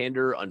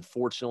contender.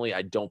 Unfortunately,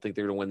 I don't think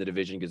they're going to win the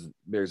division because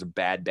there's a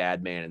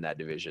bad man in that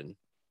division.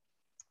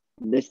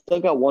 They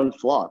still got one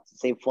flaw. It's the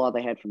same flaw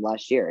they had from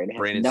last year. It has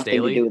Brandon nothing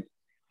Staley? to do with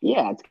 –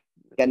 it's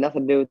got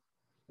nothing to do with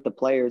the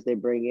players they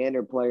bring in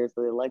or players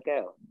that they let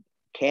go.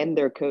 Can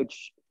their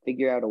coach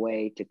figure out a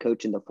way to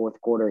coach in the fourth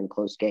quarter and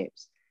close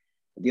games?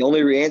 The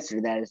only answer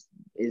to that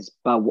is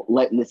by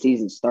letting the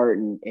season start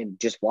and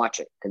just watch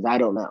it, because I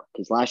don't know.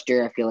 Because last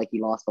year I feel like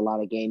he lost a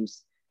lot of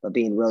games by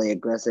being really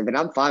aggressive, and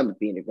I'm fine with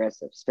being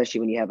aggressive, especially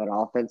when you have an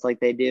offense like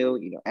they do.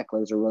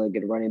 Eckler's a really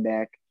good running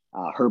back.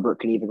 Herbert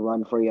can even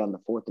run for you on the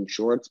 4th and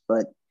shorts,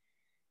 but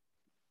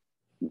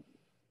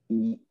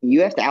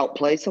you have to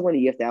outplay someone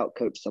and you have to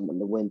outcoach someone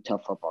to win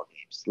tough football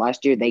games.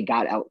 Last year they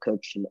got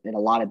outcoached in a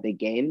lot of big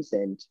games,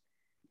 and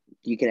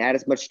you can add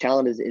as much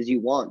talent as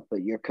you want,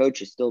 but your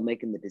coach is still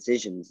making the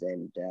decisions.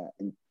 And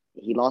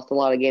he lost a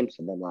lot of games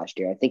for them last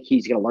year. I think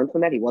he's going to learn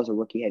from that. He was a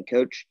rookie head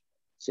coach,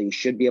 so you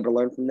should be able to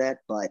learn from that.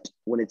 But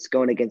when it's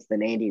going against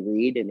an Andy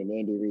Reid, and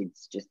Andy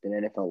Reid's just an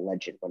NFL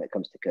legend when it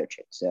comes to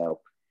coaching. So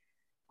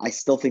I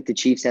still think the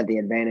Chiefs have the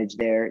advantage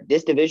there.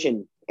 This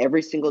division,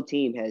 every single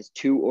team has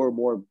 2 or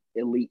more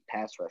elite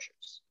pass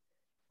rushers.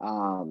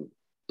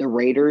 the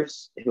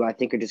Raiders, who I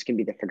think are just going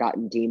to be the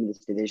forgotten team in this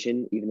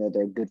division, even though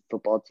they're a good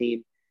football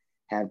team,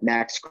 have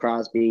Max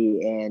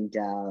Crosby and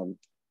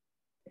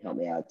help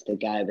me out, it's the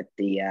guy with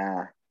the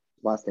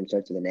last name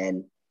starts with an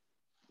N.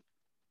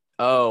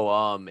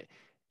 Oh,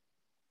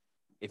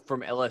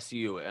 from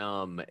LSU,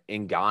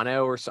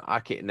 Ngannou or something. I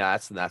can't. No,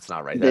 that's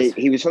not right.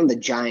 He was from the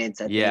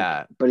Giants, I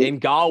think. But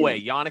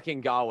Ngakoue,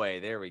 Yannick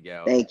Ngakoue. There we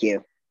go. Thank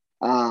you.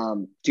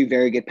 Two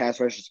very good pass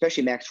rushers,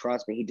 especially Max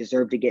Crosby. He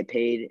deserved to get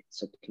paid,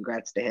 so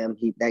congrats to him.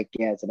 That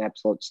guy's an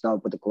absolute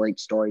stud with a great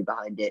story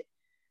behind it.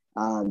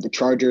 The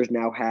Chargers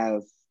now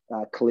have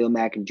Khalil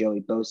Mack and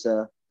Joey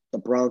Bosa. The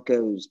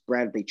Broncos,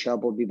 Bradley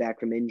Chubb will be back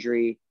from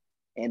injury,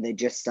 and they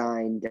just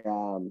signed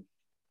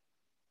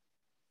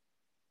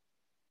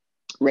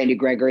Randy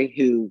Gregory,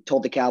 who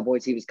told the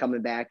Cowboys he was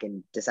coming back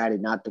and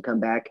decided not to come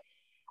back.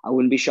 I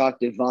wouldn't be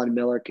shocked if Von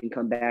Miller can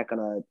come back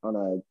on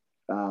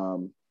a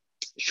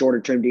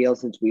shorter term deal,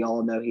 since we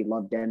all know he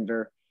loved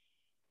Denver.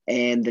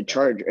 And the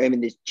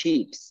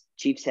Chiefs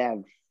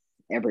have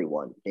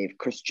everyone. They have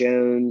Chris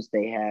Jones.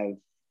 I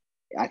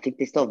think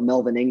they still have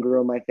Melvin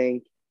Ingram, I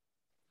think.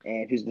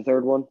 And who's the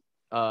third one?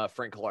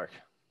 Frank Clark.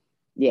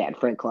 Yeah, and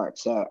Frank Clark.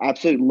 So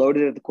absolutely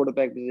loaded at the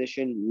quarterback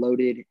position,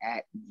 loaded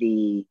at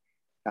the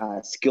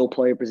skill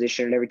player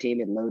position in every team,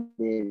 and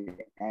loaded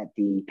at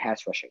the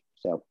pass rushing.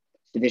 So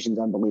this division's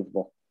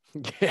unbelievable.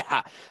 Yeah,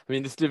 I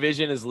mean, this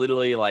division is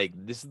literally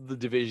this is the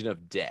division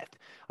of death.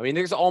 I mean,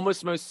 there's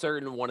almost most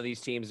certain one of these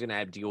teams is going to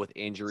have to deal with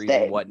injuries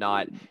and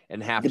whatnot,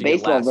 and have to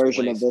get last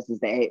version place. of this is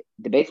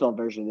the baseball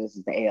version of this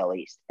is the AL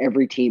East.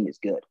 Every team is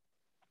good.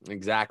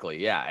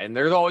 Exactly, yeah, and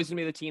there's always going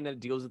to be the team that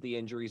deals with the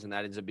injuries, and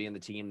that ends up being the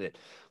team that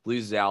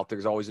loses out.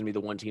 There's always going to be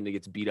the one team that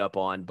gets beat up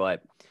on,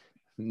 but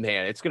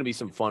man, it's going to be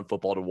some fun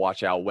football to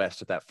watch out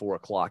west at that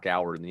 4:00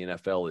 hour in the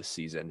NFL this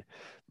season.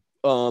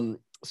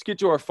 Let's get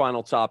to our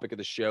final topic of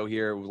the show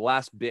here.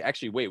 Last bit,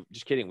 actually, wait,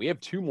 just kidding. We have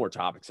two more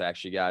topics,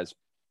 actually, guys.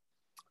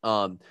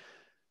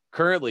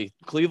 Currently,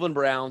 Cleveland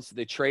Browns,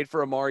 they trade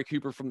for Amari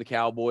Cooper from the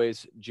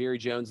Cowboys. Jerry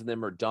Jones and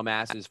them are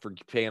dumbasses for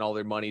paying all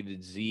their money to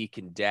Zeke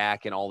and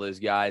Dak and all those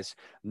guys,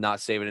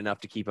 not saving enough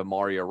to keep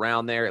Amari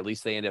around there. At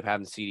least they end up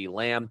having CeeDee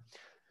Lamb.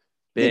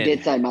 They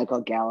did sign Michael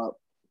Gallup.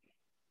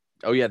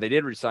 Oh, yeah, they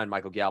did re-sign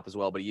Michael Gallup as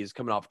well, but he is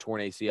coming off a torn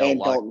ACL. And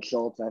Dalton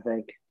Schultz, I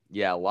think.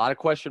 Yeah, a lot of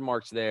question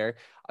marks there.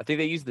 I think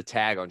they used the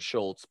tag on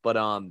Schultz, but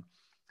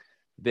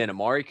then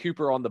Amari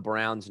Cooper on the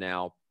Browns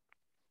now.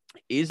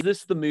 Is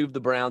this the move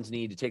the Browns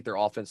need to take their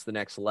offense to the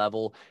next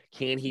level?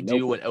 Can he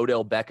do what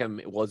Odell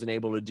Beckham wasn't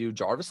able to do?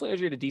 Jarvis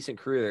Landry had a decent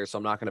career there, so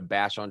I'm not going to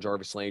bash on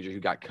Jarvis Landry,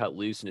 who got cut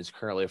loose and is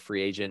currently a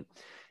free agent.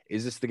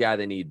 Is this the guy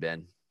they need,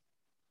 Ben?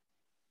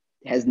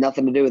 It has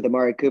nothing to do with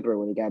Amari Cooper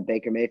when he got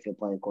Baker Mayfield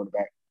playing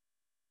quarterback.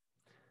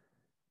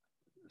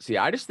 See,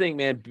 I just think,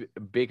 man,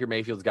 Baker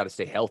Mayfield's got to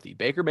stay healthy.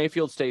 Baker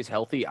Mayfield stays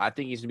healthy, I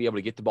think he's going to be able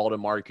to get the ball to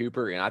Amari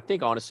Cooper. And I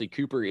think, honestly,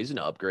 Cooper is an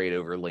upgrade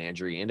over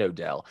Landry and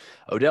Odell.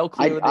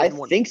 I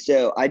think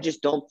so. I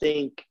just don't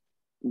think,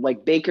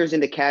 Baker's in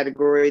the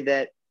category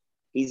that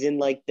he's in,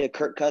 the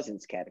Kirk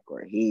Cousins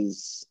category.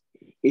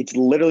 It's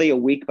literally a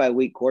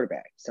week-by-week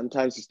quarterback.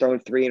 Sometimes he's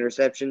throwing 3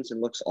 interceptions and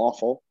looks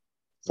awful.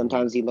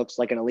 Sometimes he looks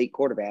like an elite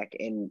quarterback.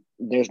 And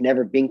there's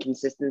never been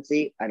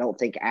consistency. I don't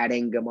think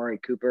adding Amari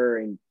Cooper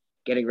and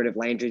getting rid of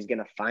Landry is going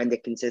to find the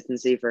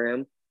consistency for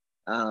him.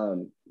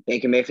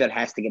 Baker Mayfield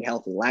has to get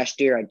healthy.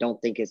 Last year, I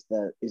don't think is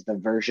the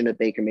version of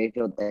Baker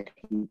Mayfield that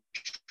he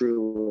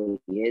truly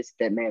is.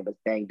 That man was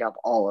banged up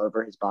all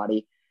over his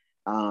body.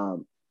 I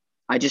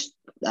don't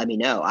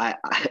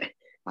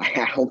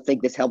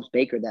think this helps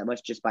Baker that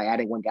much just by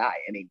adding one guy.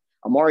 I mean,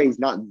 Amari is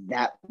not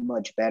that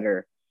much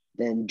better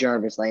than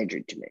Jarvis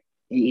Landry to me.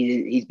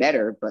 He's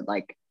better, but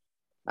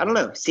I don't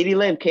know. CeeDee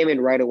Lamb came in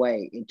right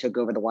away and took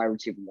over the wide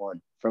receiver 1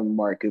 from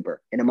Amari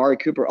Cooper. And Amari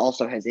Cooper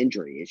also has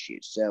injury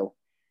issues. So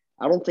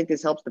I don't think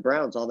this helps the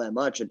Browns all that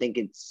much. I think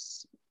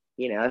it's,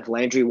 if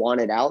Landry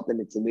wanted out, then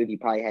it's a move he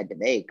probably had to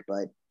make.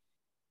 But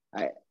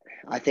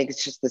I think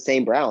it's just the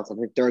same Browns. I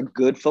think they're a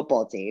good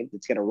football team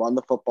that's going to run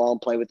the football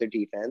and play with their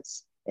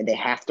defense. And they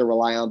have to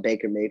rely on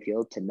Baker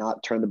Mayfield to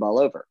not turn the ball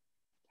over.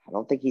 I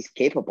don't think he's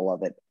capable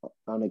of it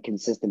on a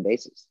consistent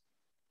basis.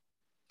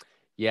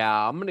 Yeah,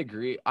 I'm going to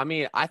agree. I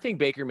mean, I think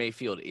Baker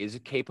Mayfield is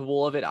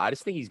capable of it. I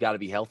just think he's got to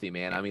be healthy,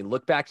 man. I mean,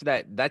 look back to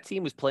that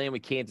team was playing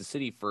with Kansas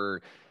City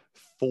for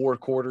 4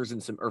 quarters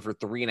for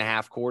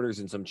 3.5 quarters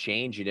and some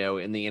change,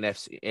 in the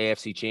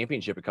AFC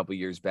Championship a couple of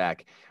years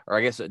back, or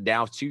I guess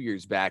now 2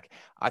 years back.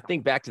 I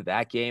think back to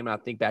that game, and I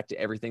think back to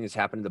everything that's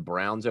happened to the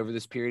Browns over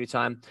this period of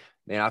time.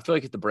 Man, I feel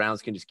like if the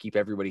Browns can just keep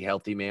everybody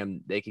healthy, man,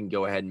 they can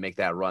go ahead and make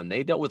that run.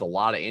 They dealt with a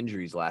lot of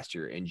injuries last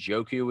year, and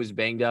Njoku was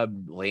banged up.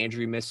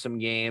 Landry missed some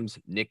games.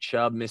 Nick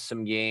Chubb missed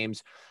some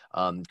games.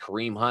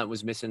 Kareem Hunt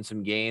was missing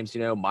some games.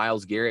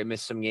 Myles Garrett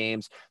missed some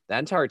games. That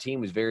entire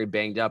team was very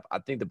banged up. I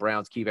think the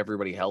Browns keep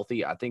everybody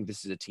healthy. I think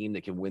this is a team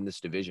that can win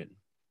this division.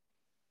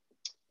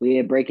 We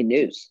have breaking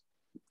news.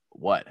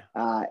 What?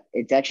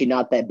 It's actually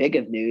not that big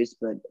of news,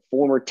 but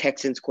former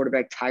Texans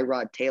quarterback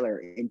Tyrod Taylor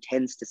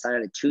intends to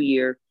sign a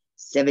 2-year,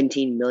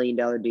 $17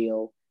 million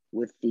deal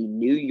with the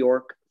New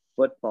York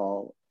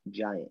Football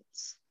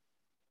Giants.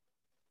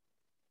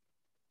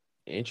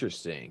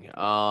 Interesting.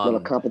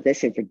 Little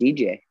competition for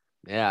DJ.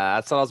 Yeah,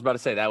 that's what I was about to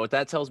say. That what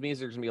that tells me is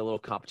there's gonna be a little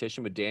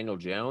competition with Daniel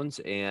Jones,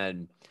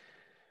 and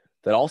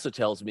that also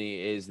tells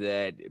me is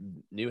that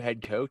new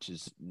head coach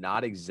is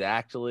not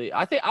exactly.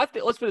 I think. Let's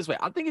put it this way.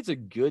 I think it's a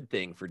good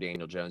thing for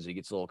Daniel Jones. He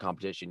gets a little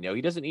competition.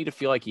 He doesn't need to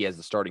feel like he has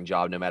the starting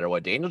job no matter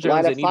what. Daniel A Jones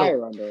lot doesn't of need to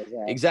fire under his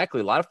ass.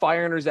 exactly a lot of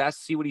fire under his ass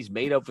to see what he's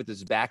made of with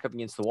his back up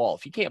against the wall.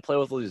 If he can't play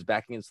with his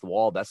back against the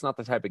wall, that's not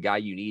the type of guy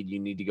you need. You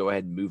need to go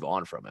ahead and move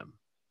on from him.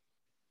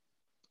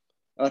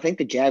 I think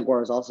the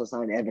Jaguars also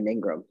signed Evan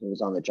Ingram, who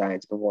was on the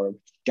Giants before.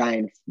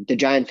 The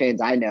Giant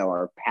fans I know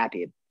are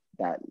happy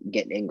about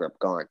getting Ingram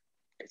gone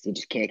because he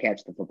just can't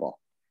catch the football.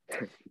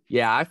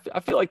 Yeah, I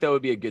feel like that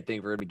would be a good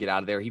thing for him to get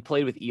out of there. He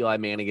played with Eli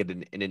Manning in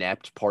an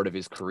inept part of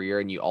his career,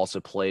 and you also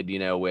played,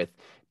 with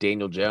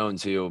Daniel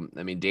Jones, who,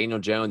 I mean, Daniel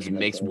Jones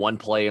makes one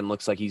play and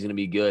looks like he's going to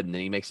be good, and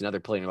then he makes another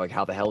play, and you're like,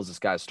 how the hell is this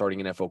guy starting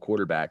NFL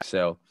quarterback?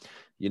 So,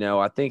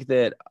 I think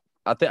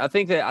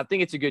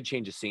it's a good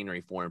change of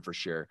scenery for him for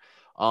sure.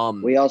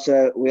 We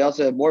also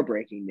have more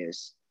breaking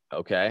news.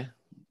 Okay.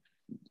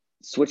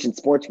 Switching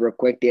sports real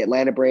quick, the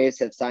Atlanta Braves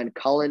have signed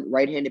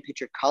right-handed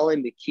pitcher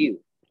Colin McHugh.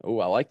 Oh,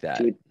 I like that.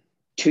 To a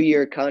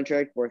 2-year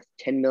contract worth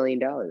 $10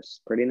 million.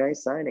 Pretty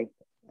nice signing.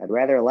 I'd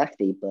rather a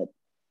lefty, but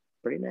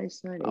pretty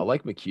nice signing. I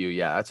like McHugh.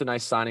 Yeah, that's a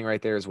nice signing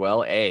right there as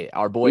well. Hey,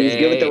 our boy was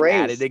good with the AA Rays.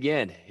 added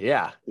again.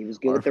 Yeah. He was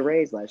good with the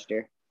Rays last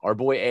year. Our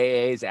boy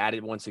AA is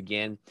added once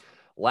again.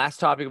 Last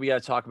topic we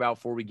got to talk about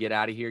before we get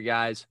out of here,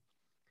 guys.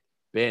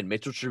 Ben,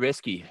 Mitchell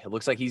Trubisky. It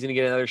looks like he's going to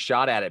get another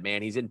shot at it,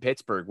 man. He's in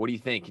Pittsburgh. What do you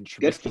think? Can Trubisky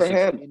good for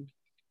him.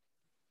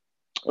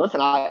 Listen,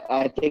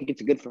 I think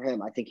it's good for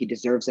him. I think he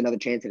deserves another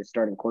chance at a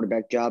starting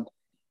quarterback job.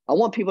 I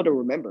want people to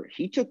remember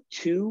he took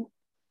 2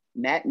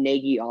 Matt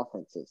Nagy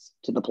offenses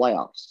to the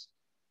playoffs.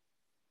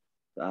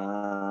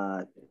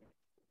 I'm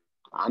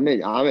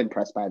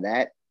impressed by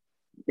that.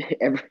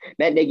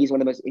 Matt Nagy's one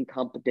of the most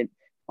incompetent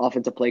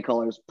offensive play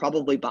callers,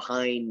 probably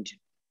behind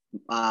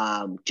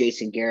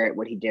Jason Garrett,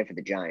 what he did for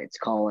the Giants,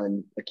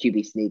 calling a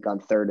QB sneak on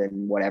 3rd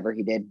and whatever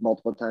he did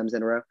multiple times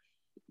in a row.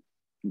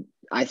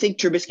 I think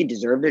Trubisky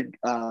deserved it.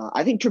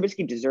 I think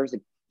Trubisky deserves a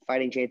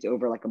fighting chance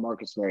over like a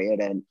Marcus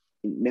Mariota. And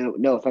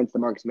no offense to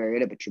Marcus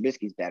Mariota, but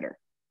Trubisky's better.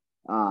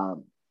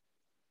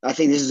 I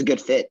think this is a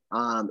good fit.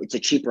 It's a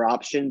cheaper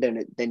option than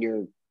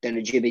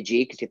a Jimmy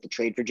G because you have to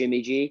trade for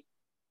Jimmy G.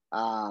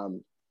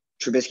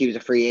 Trubisky was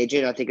a free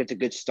agent. I think it's a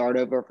good start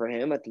over for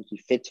him. I think he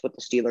fits what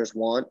the Steelers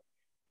want.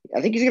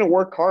 I think he's going to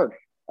work hard.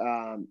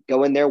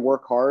 Go in there,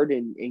 work hard,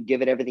 and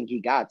give it everything he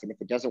got. And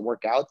if it doesn't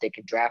work out, they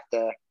could draft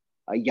a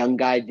young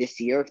guy this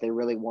year if they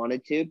really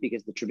wanted to,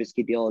 because the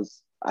Trubisky deal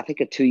is, I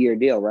think, a 2-year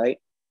deal, right?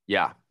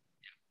 Yeah.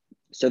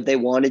 So if they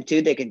wanted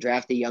to, they could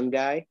draft a young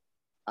guy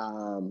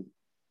and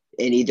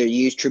either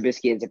use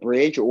Trubisky as a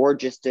bridge or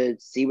just to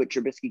see what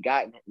Trubisky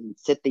got and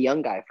sit the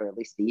young guy for at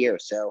least a year.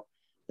 So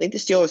I think the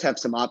Steelers have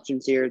some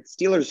options here.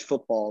 Steelers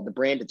football, the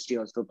brand of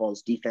Steelers football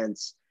is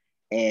defense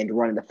and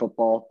running the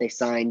football. They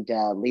signed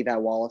Levi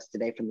Wallace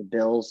today from the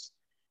Bills,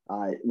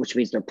 which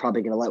means they're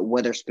probably going to let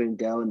Witherspoon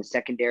go in the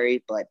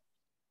secondary. But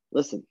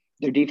listen,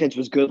 their defense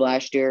was good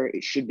last year.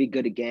 It should be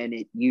good again.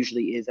 It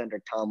usually is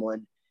under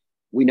Tomlin.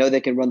 We know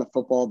they can run the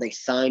football. They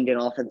signed an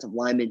offensive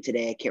lineman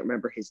today. I can't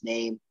remember his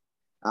name.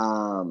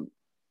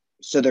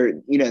 So they're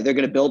going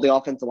to build the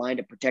offensive line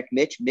to protect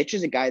Mitch. Mitch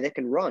is a guy that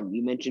can run.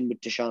 You mentioned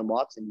Deshaun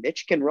Watson.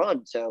 Mitch can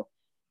run. So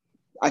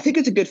I think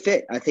it's a good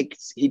fit. I think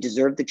he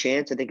deserved the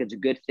chance. I think it's a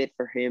good fit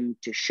for him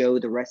to show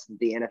the rest of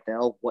the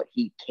NFL what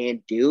he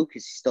can do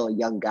because he's still a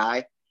young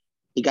guy.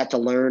 He got to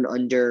learn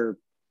under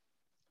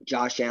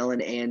Josh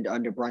Allen and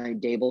under Brian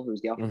Dable,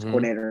 who's the offensive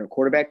coordinator and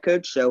quarterback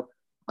coach. So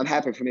I'm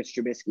happy for Mitch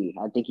Trubisky.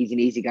 I think he's an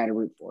easy guy to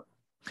root for.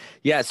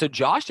 Yeah, so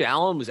Josh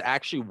Allen was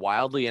actually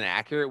wildly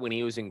inaccurate when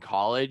he was in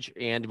college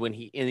and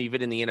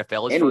even in the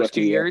NFL his first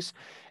 2 years.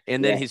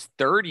 And then his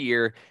 3rd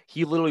year,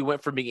 he literally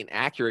went from being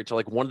inaccurate to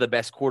like one of the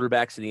best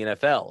quarterbacks in the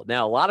NFL.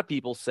 Now, a lot of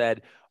people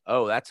said,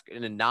 oh, that's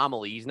an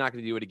anomaly. He's not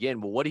going to do it again.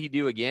 But what did he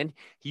do again?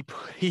 He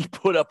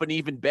put up an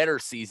even better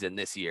season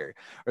this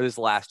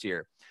last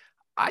year.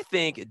 I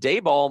think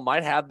Daboll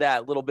might have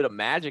that little bit of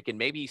magic and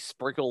maybe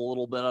sprinkle a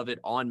little bit of it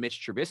on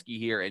Mitch Trubisky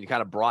here and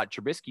kind of brought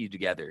Trubisky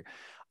together.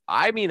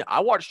 I mean,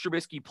 I watched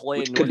Trubisky play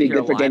in North Carolina. Which could be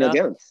good for Daniel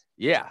Jones.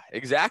 Yeah,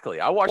 exactly.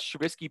 I watched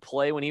Trubisky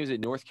play when he was at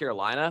North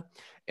Carolina,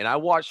 and I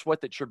watched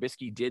what the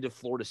Trubisky did to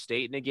Florida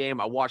State in a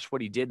game. I watched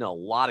what he did in a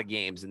lot of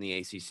games in the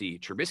ACC.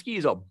 Trubisky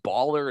is a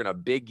baller and a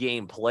big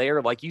game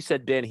player. Like you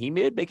said, Ben, he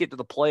may make it to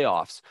the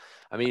playoffs.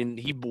 I mean,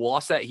 he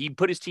lost that. He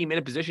put his team in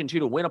a position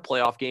to win a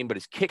playoff game, but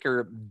his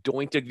kicker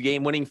doinked a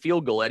game-winning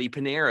field goal, Eddie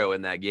Pinheiro,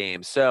 in that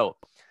game. So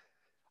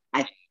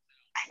I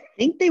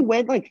think they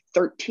went like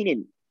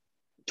 13-12-4,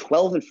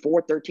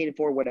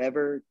 13-4,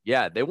 whatever.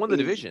 Yeah, they won the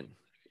division.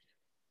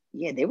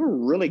 Yeah, they were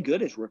really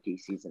good his rookie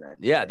season.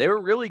 Yeah, they were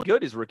really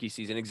good his rookie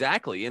season.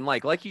 Exactly. And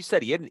like you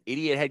said, he had an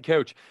idiot head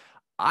coach.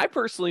 I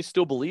personally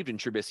still believed in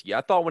Trubisky.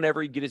 I thought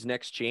whenever he'd get his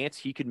next chance,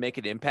 he could make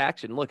an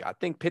impact. And look, I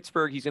think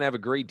Pittsburgh, he's going to have a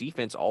great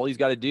defense. All he's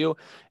got to do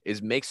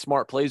is make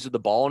smart plays with the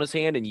ball in his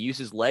hand and use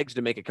his legs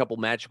to make a couple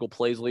magical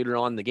plays later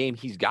on in the game.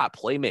 He's got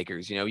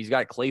playmakers. You know, he's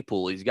got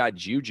Claypool. He's got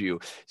Juju.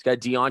 He's got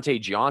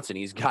Deontay Johnson.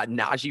 He's got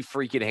Najee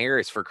freaking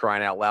Harris, for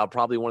crying out loud,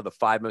 probably one of the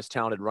 5 most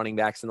talented running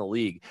backs in the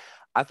league.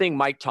 I think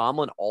Mike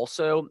Tomlin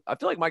also, I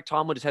feel like Mike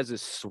Tomlin just has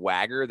this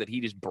swagger that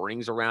he just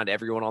brings around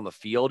everyone on the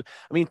field.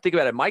 I mean, think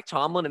about it. Mike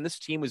Tomlin and this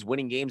team was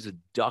winning games with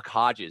Duck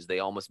Hodges. They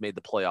almost made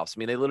the playoffs. I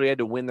mean, they literally had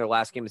to win their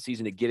last game of the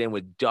season to get in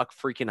with Duck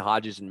freaking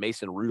Hodges and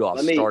Mason Rudolph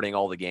starting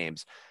all the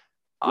games.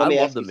 I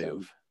love the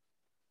move.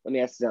 Let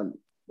me ask you something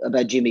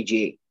about Jimmy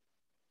G.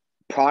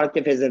 Product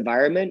of his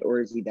environment,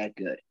 or is he that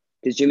good?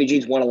 Because Jimmy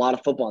G's won a lot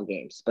of football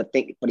games, but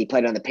he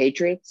played on the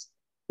Patriots.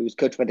 He was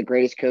coached by the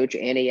greatest coach,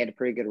 and he had a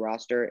pretty good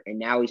roster. And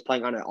now he's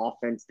playing on an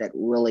offense that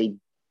really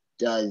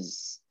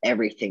does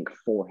everything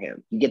for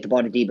him. You get the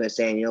ball to Debo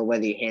Samuel,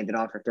 whether you hand it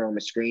off or throw him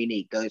a screen,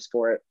 he goes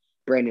for it.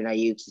 Brandon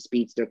Ayuk's the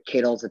speedster.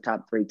 Kittle's the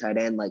top 3 tight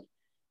end. Like,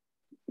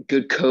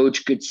 good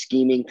coach, good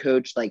scheming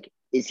coach. Like,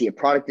 is he a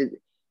product of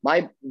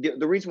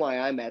the reason why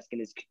I'm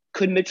asking is,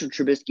 could Mitchell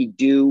Trubisky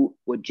do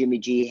what Jimmy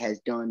G has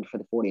done for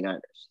the 49ers?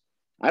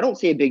 I don't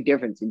see a big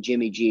difference in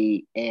Jimmy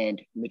G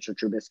and Mitchell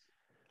Trubisky.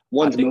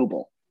 One's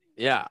mobile.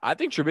 Yeah, I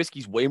think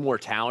Trubisky's way more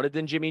talented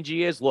than Jimmy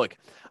G is. Look,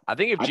 I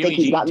think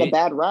he's gotten a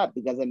bad rap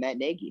because of Matt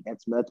Nagy.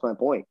 That's my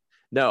point.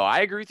 No, I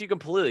agree with you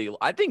completely.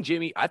 I think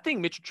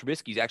Mitchell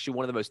Trubisky is actually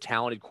one of the most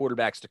talented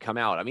quarterbacks to come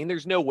out. I mean,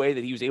 there's no way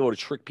that he was able to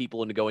trick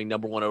people into going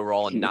number 1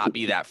 overall and not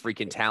be that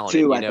freaking talented.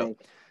 2, I think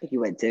he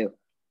went 2.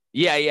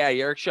 Yeah,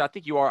 Eric Shaw. I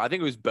think you are. I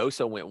think it was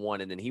Bosa went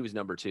 1 and then he was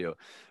number 2.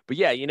 But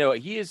yeah,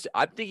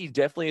 I think he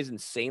definitely is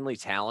insanely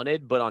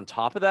talented. But on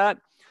top of that,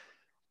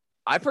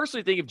 I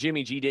personally think if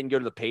Jimmy G didn't go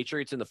to the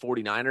Patriots and the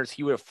 49ers,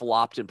 he would have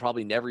flopped and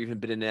probably never even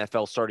been an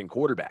NFL starting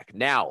quarterback.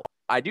 Now,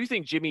 I do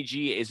think Jimmy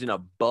G is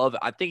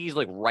I think he's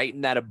like right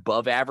in that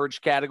above average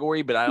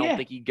category, but I don't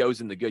think he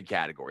goes in the good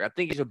category. I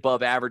think he's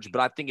above average,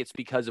 but I think it's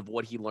because of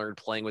what he learned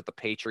playing with the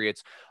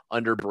Patriots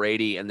under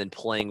Brady and then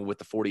playing with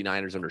the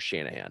 49ers under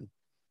Shanahan.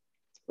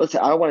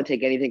 Listen, I don't want to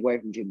take anything away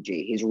from Jimmy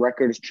G. His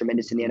record is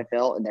tremendous in the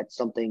NFL, and that's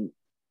something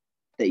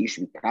that you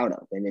should be proud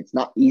of. And it's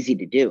not easy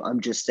to do.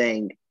 I'm just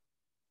saying,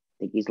 I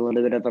think he's a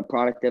little bit of a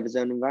product of his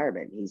own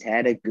environment. He's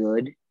had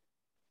good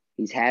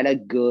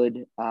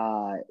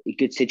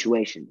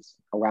situations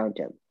around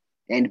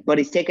him, but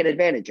he's taken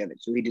advantage of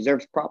it, so he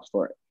deserves props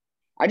for it.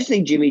 I just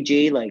think Jimmy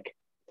G's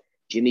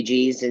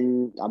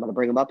and I'm going to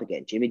bring him up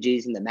again. Jimmy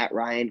G's in the Matt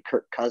Ryan,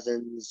 Kirk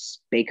Cousins,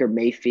 Baker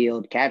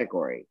Mayfield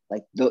category.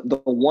 Like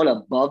the one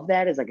above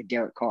that is like a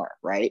Derek Carr,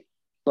 right?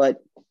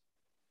 But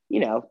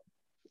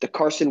the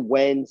Carson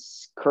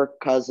Wentz, Kirk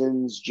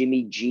Cousins,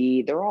 Jimmy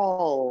G, they're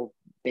all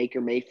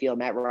Baker Mayfield,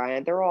 Matt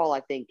Ryan. They're all,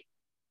 I think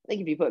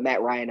if you put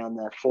Matt Ryan on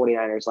the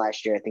 49ers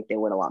last year, I think they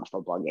win a lot of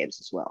football games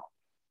as well.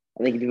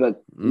 I think if you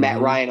put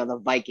Matt Ryan on the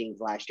Vikings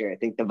last year, I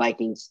think the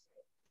Vikings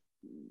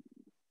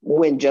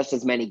win just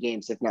as many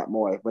games, if not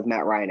more, with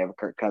Matt Ryan over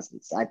Kirk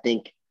Cousins. I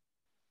think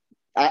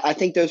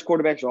those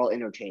quarterbacks are all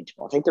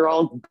interchangeable. I think they're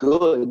all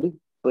good,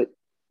 but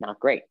not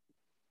great.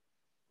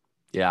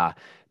 Yeah.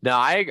 No,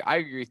 I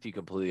agree with you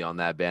completely on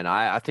that, Ben.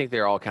 I think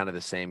they're all kind of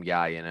the same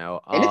guy, And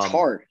it's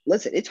hard.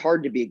 Listen, it's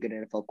hard to be a good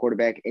NFL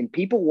quarterback, and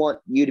people want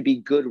you to be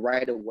good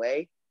right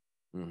away.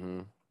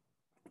 Mm-hmm.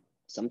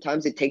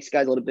 Sometimes it takes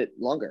guys a little bit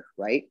longer,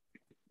 right?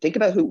 Think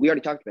about who we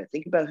already talked about.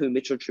 Think about who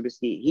Mitchell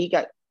Trubisky,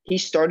 he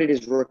started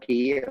his rookie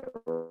year,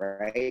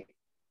 right?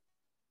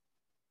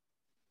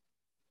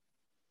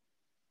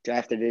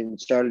 Drafted and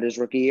started his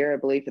rookie year, I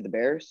believe, for the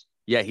Bears.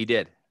 Yeah, he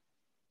did.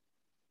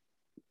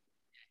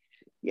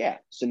 Yeah.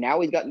 So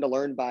now he's gotten to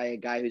learn by a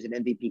guy who's an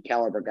MVP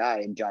caliber guy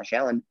in Josh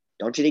Allen.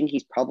 Don't you think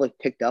he's probably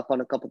picked up on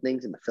a couple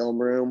things in the film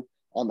room,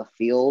 on the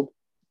field?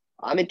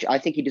 I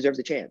think he deserves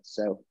a chance.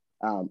 So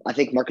I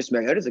think Marcus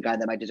Mariota is a guy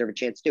that might deserve a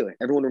chance too.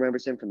 Everyone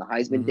remembers him from the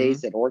Heisman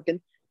days at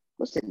Oregon.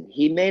 Listen,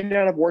 he may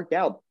not have worked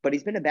out, but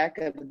he's been a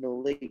backup in the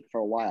league for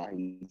a while.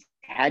 He's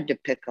had to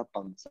pick up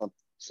on something.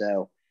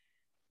 So,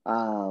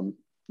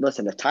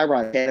 listen, if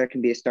Tyrod Taylor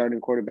can be a starting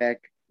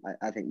quarterback,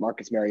 I think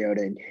Marcus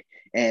Mariota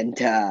and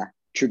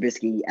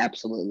Trubisky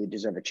absolutely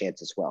deserve a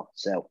chance as well.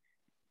 So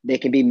they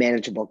can be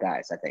manageable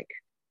guys, I think.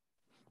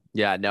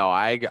 Yeah, no,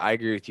 I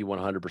agree with you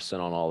 100%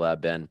 on all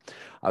that, Ben.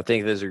 I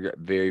think those are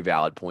very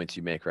valid points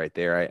you make right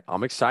there.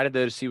 I'm excited,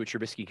 though, to see what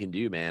Trubisky can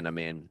do, man. I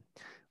mean,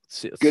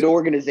 good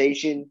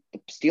organization. The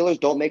Steelers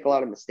don't make a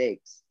lot of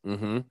mistakes.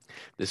 Mm-hmm.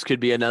 This could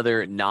be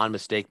another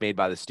non-mistake made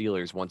by the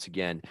Steelers once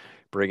again,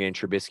 bringing in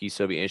Trubisky.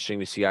 So it'll be interesting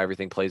to see how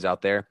everything plays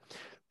out there.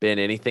 Ben,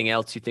 anything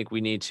else you think we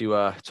need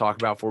to talk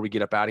about before we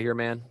get up out of here,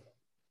 man?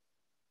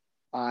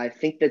 I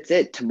think that's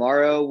it.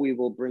 Tomorrow we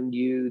will bring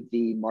you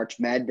the March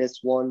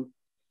Madness one.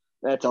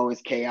 That's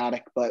always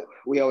chaotic, but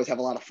we always have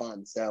a lot of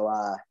fun. So,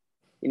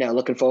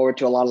 looking forward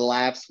to a lot of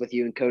laughs with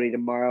you and Cody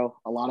tomorrow.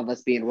 A lot of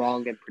us being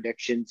wrong in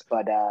predictions,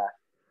 but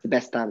it's the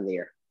best time of the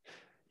year.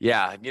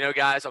 Yeah,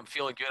 guys, I'm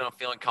feeling good. I'm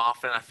feeling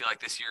confident. I feel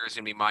like this year is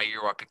gonna be my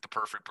year where I pick the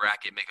perfect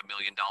bracket, make $1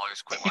 million,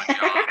 quit my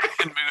job,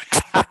 and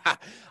move.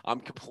 I'm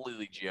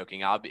completely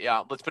joking.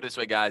 Let's put it this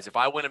way, guys. If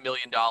I win $1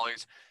 million,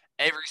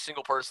 every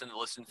single person that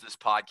listens to this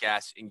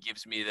podcast and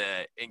gives me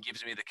the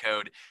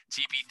code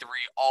TP3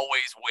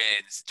 always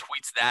wins,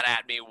 tweets that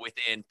at me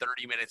within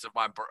 30 minutes of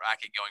my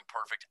bracket going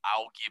perfect,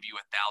 I'll give you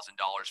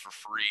 $1,000 for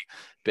free.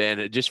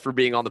 Ben, just for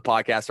being on the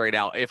podcast right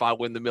now, if I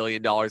win the $1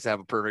 million,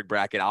 have a perfect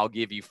bracket, I'll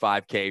give you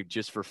 $5,000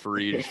 just for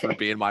free, just for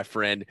being my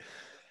friend.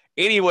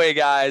 Anyway,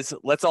 guys,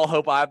 let's all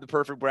hope I have the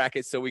perfect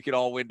bracket so we can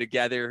all win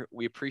together.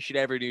 We appreciate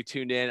everyone who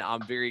tuned in.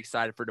 I'm very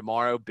excited for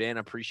tomorrow. Ben,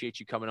 I appreciate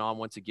you coming on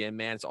once again,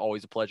 man. It's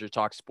always a pleasure to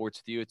talk sports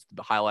with you. It's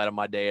the highlight of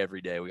my day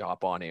every day we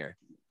hop on here.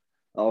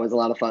 Always a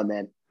lot of fun,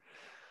 man.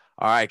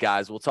 All right,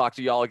 guys, we'll talk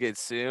to y'all again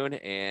soon,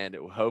 and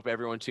hope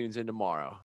everyone tunes in tomorrow.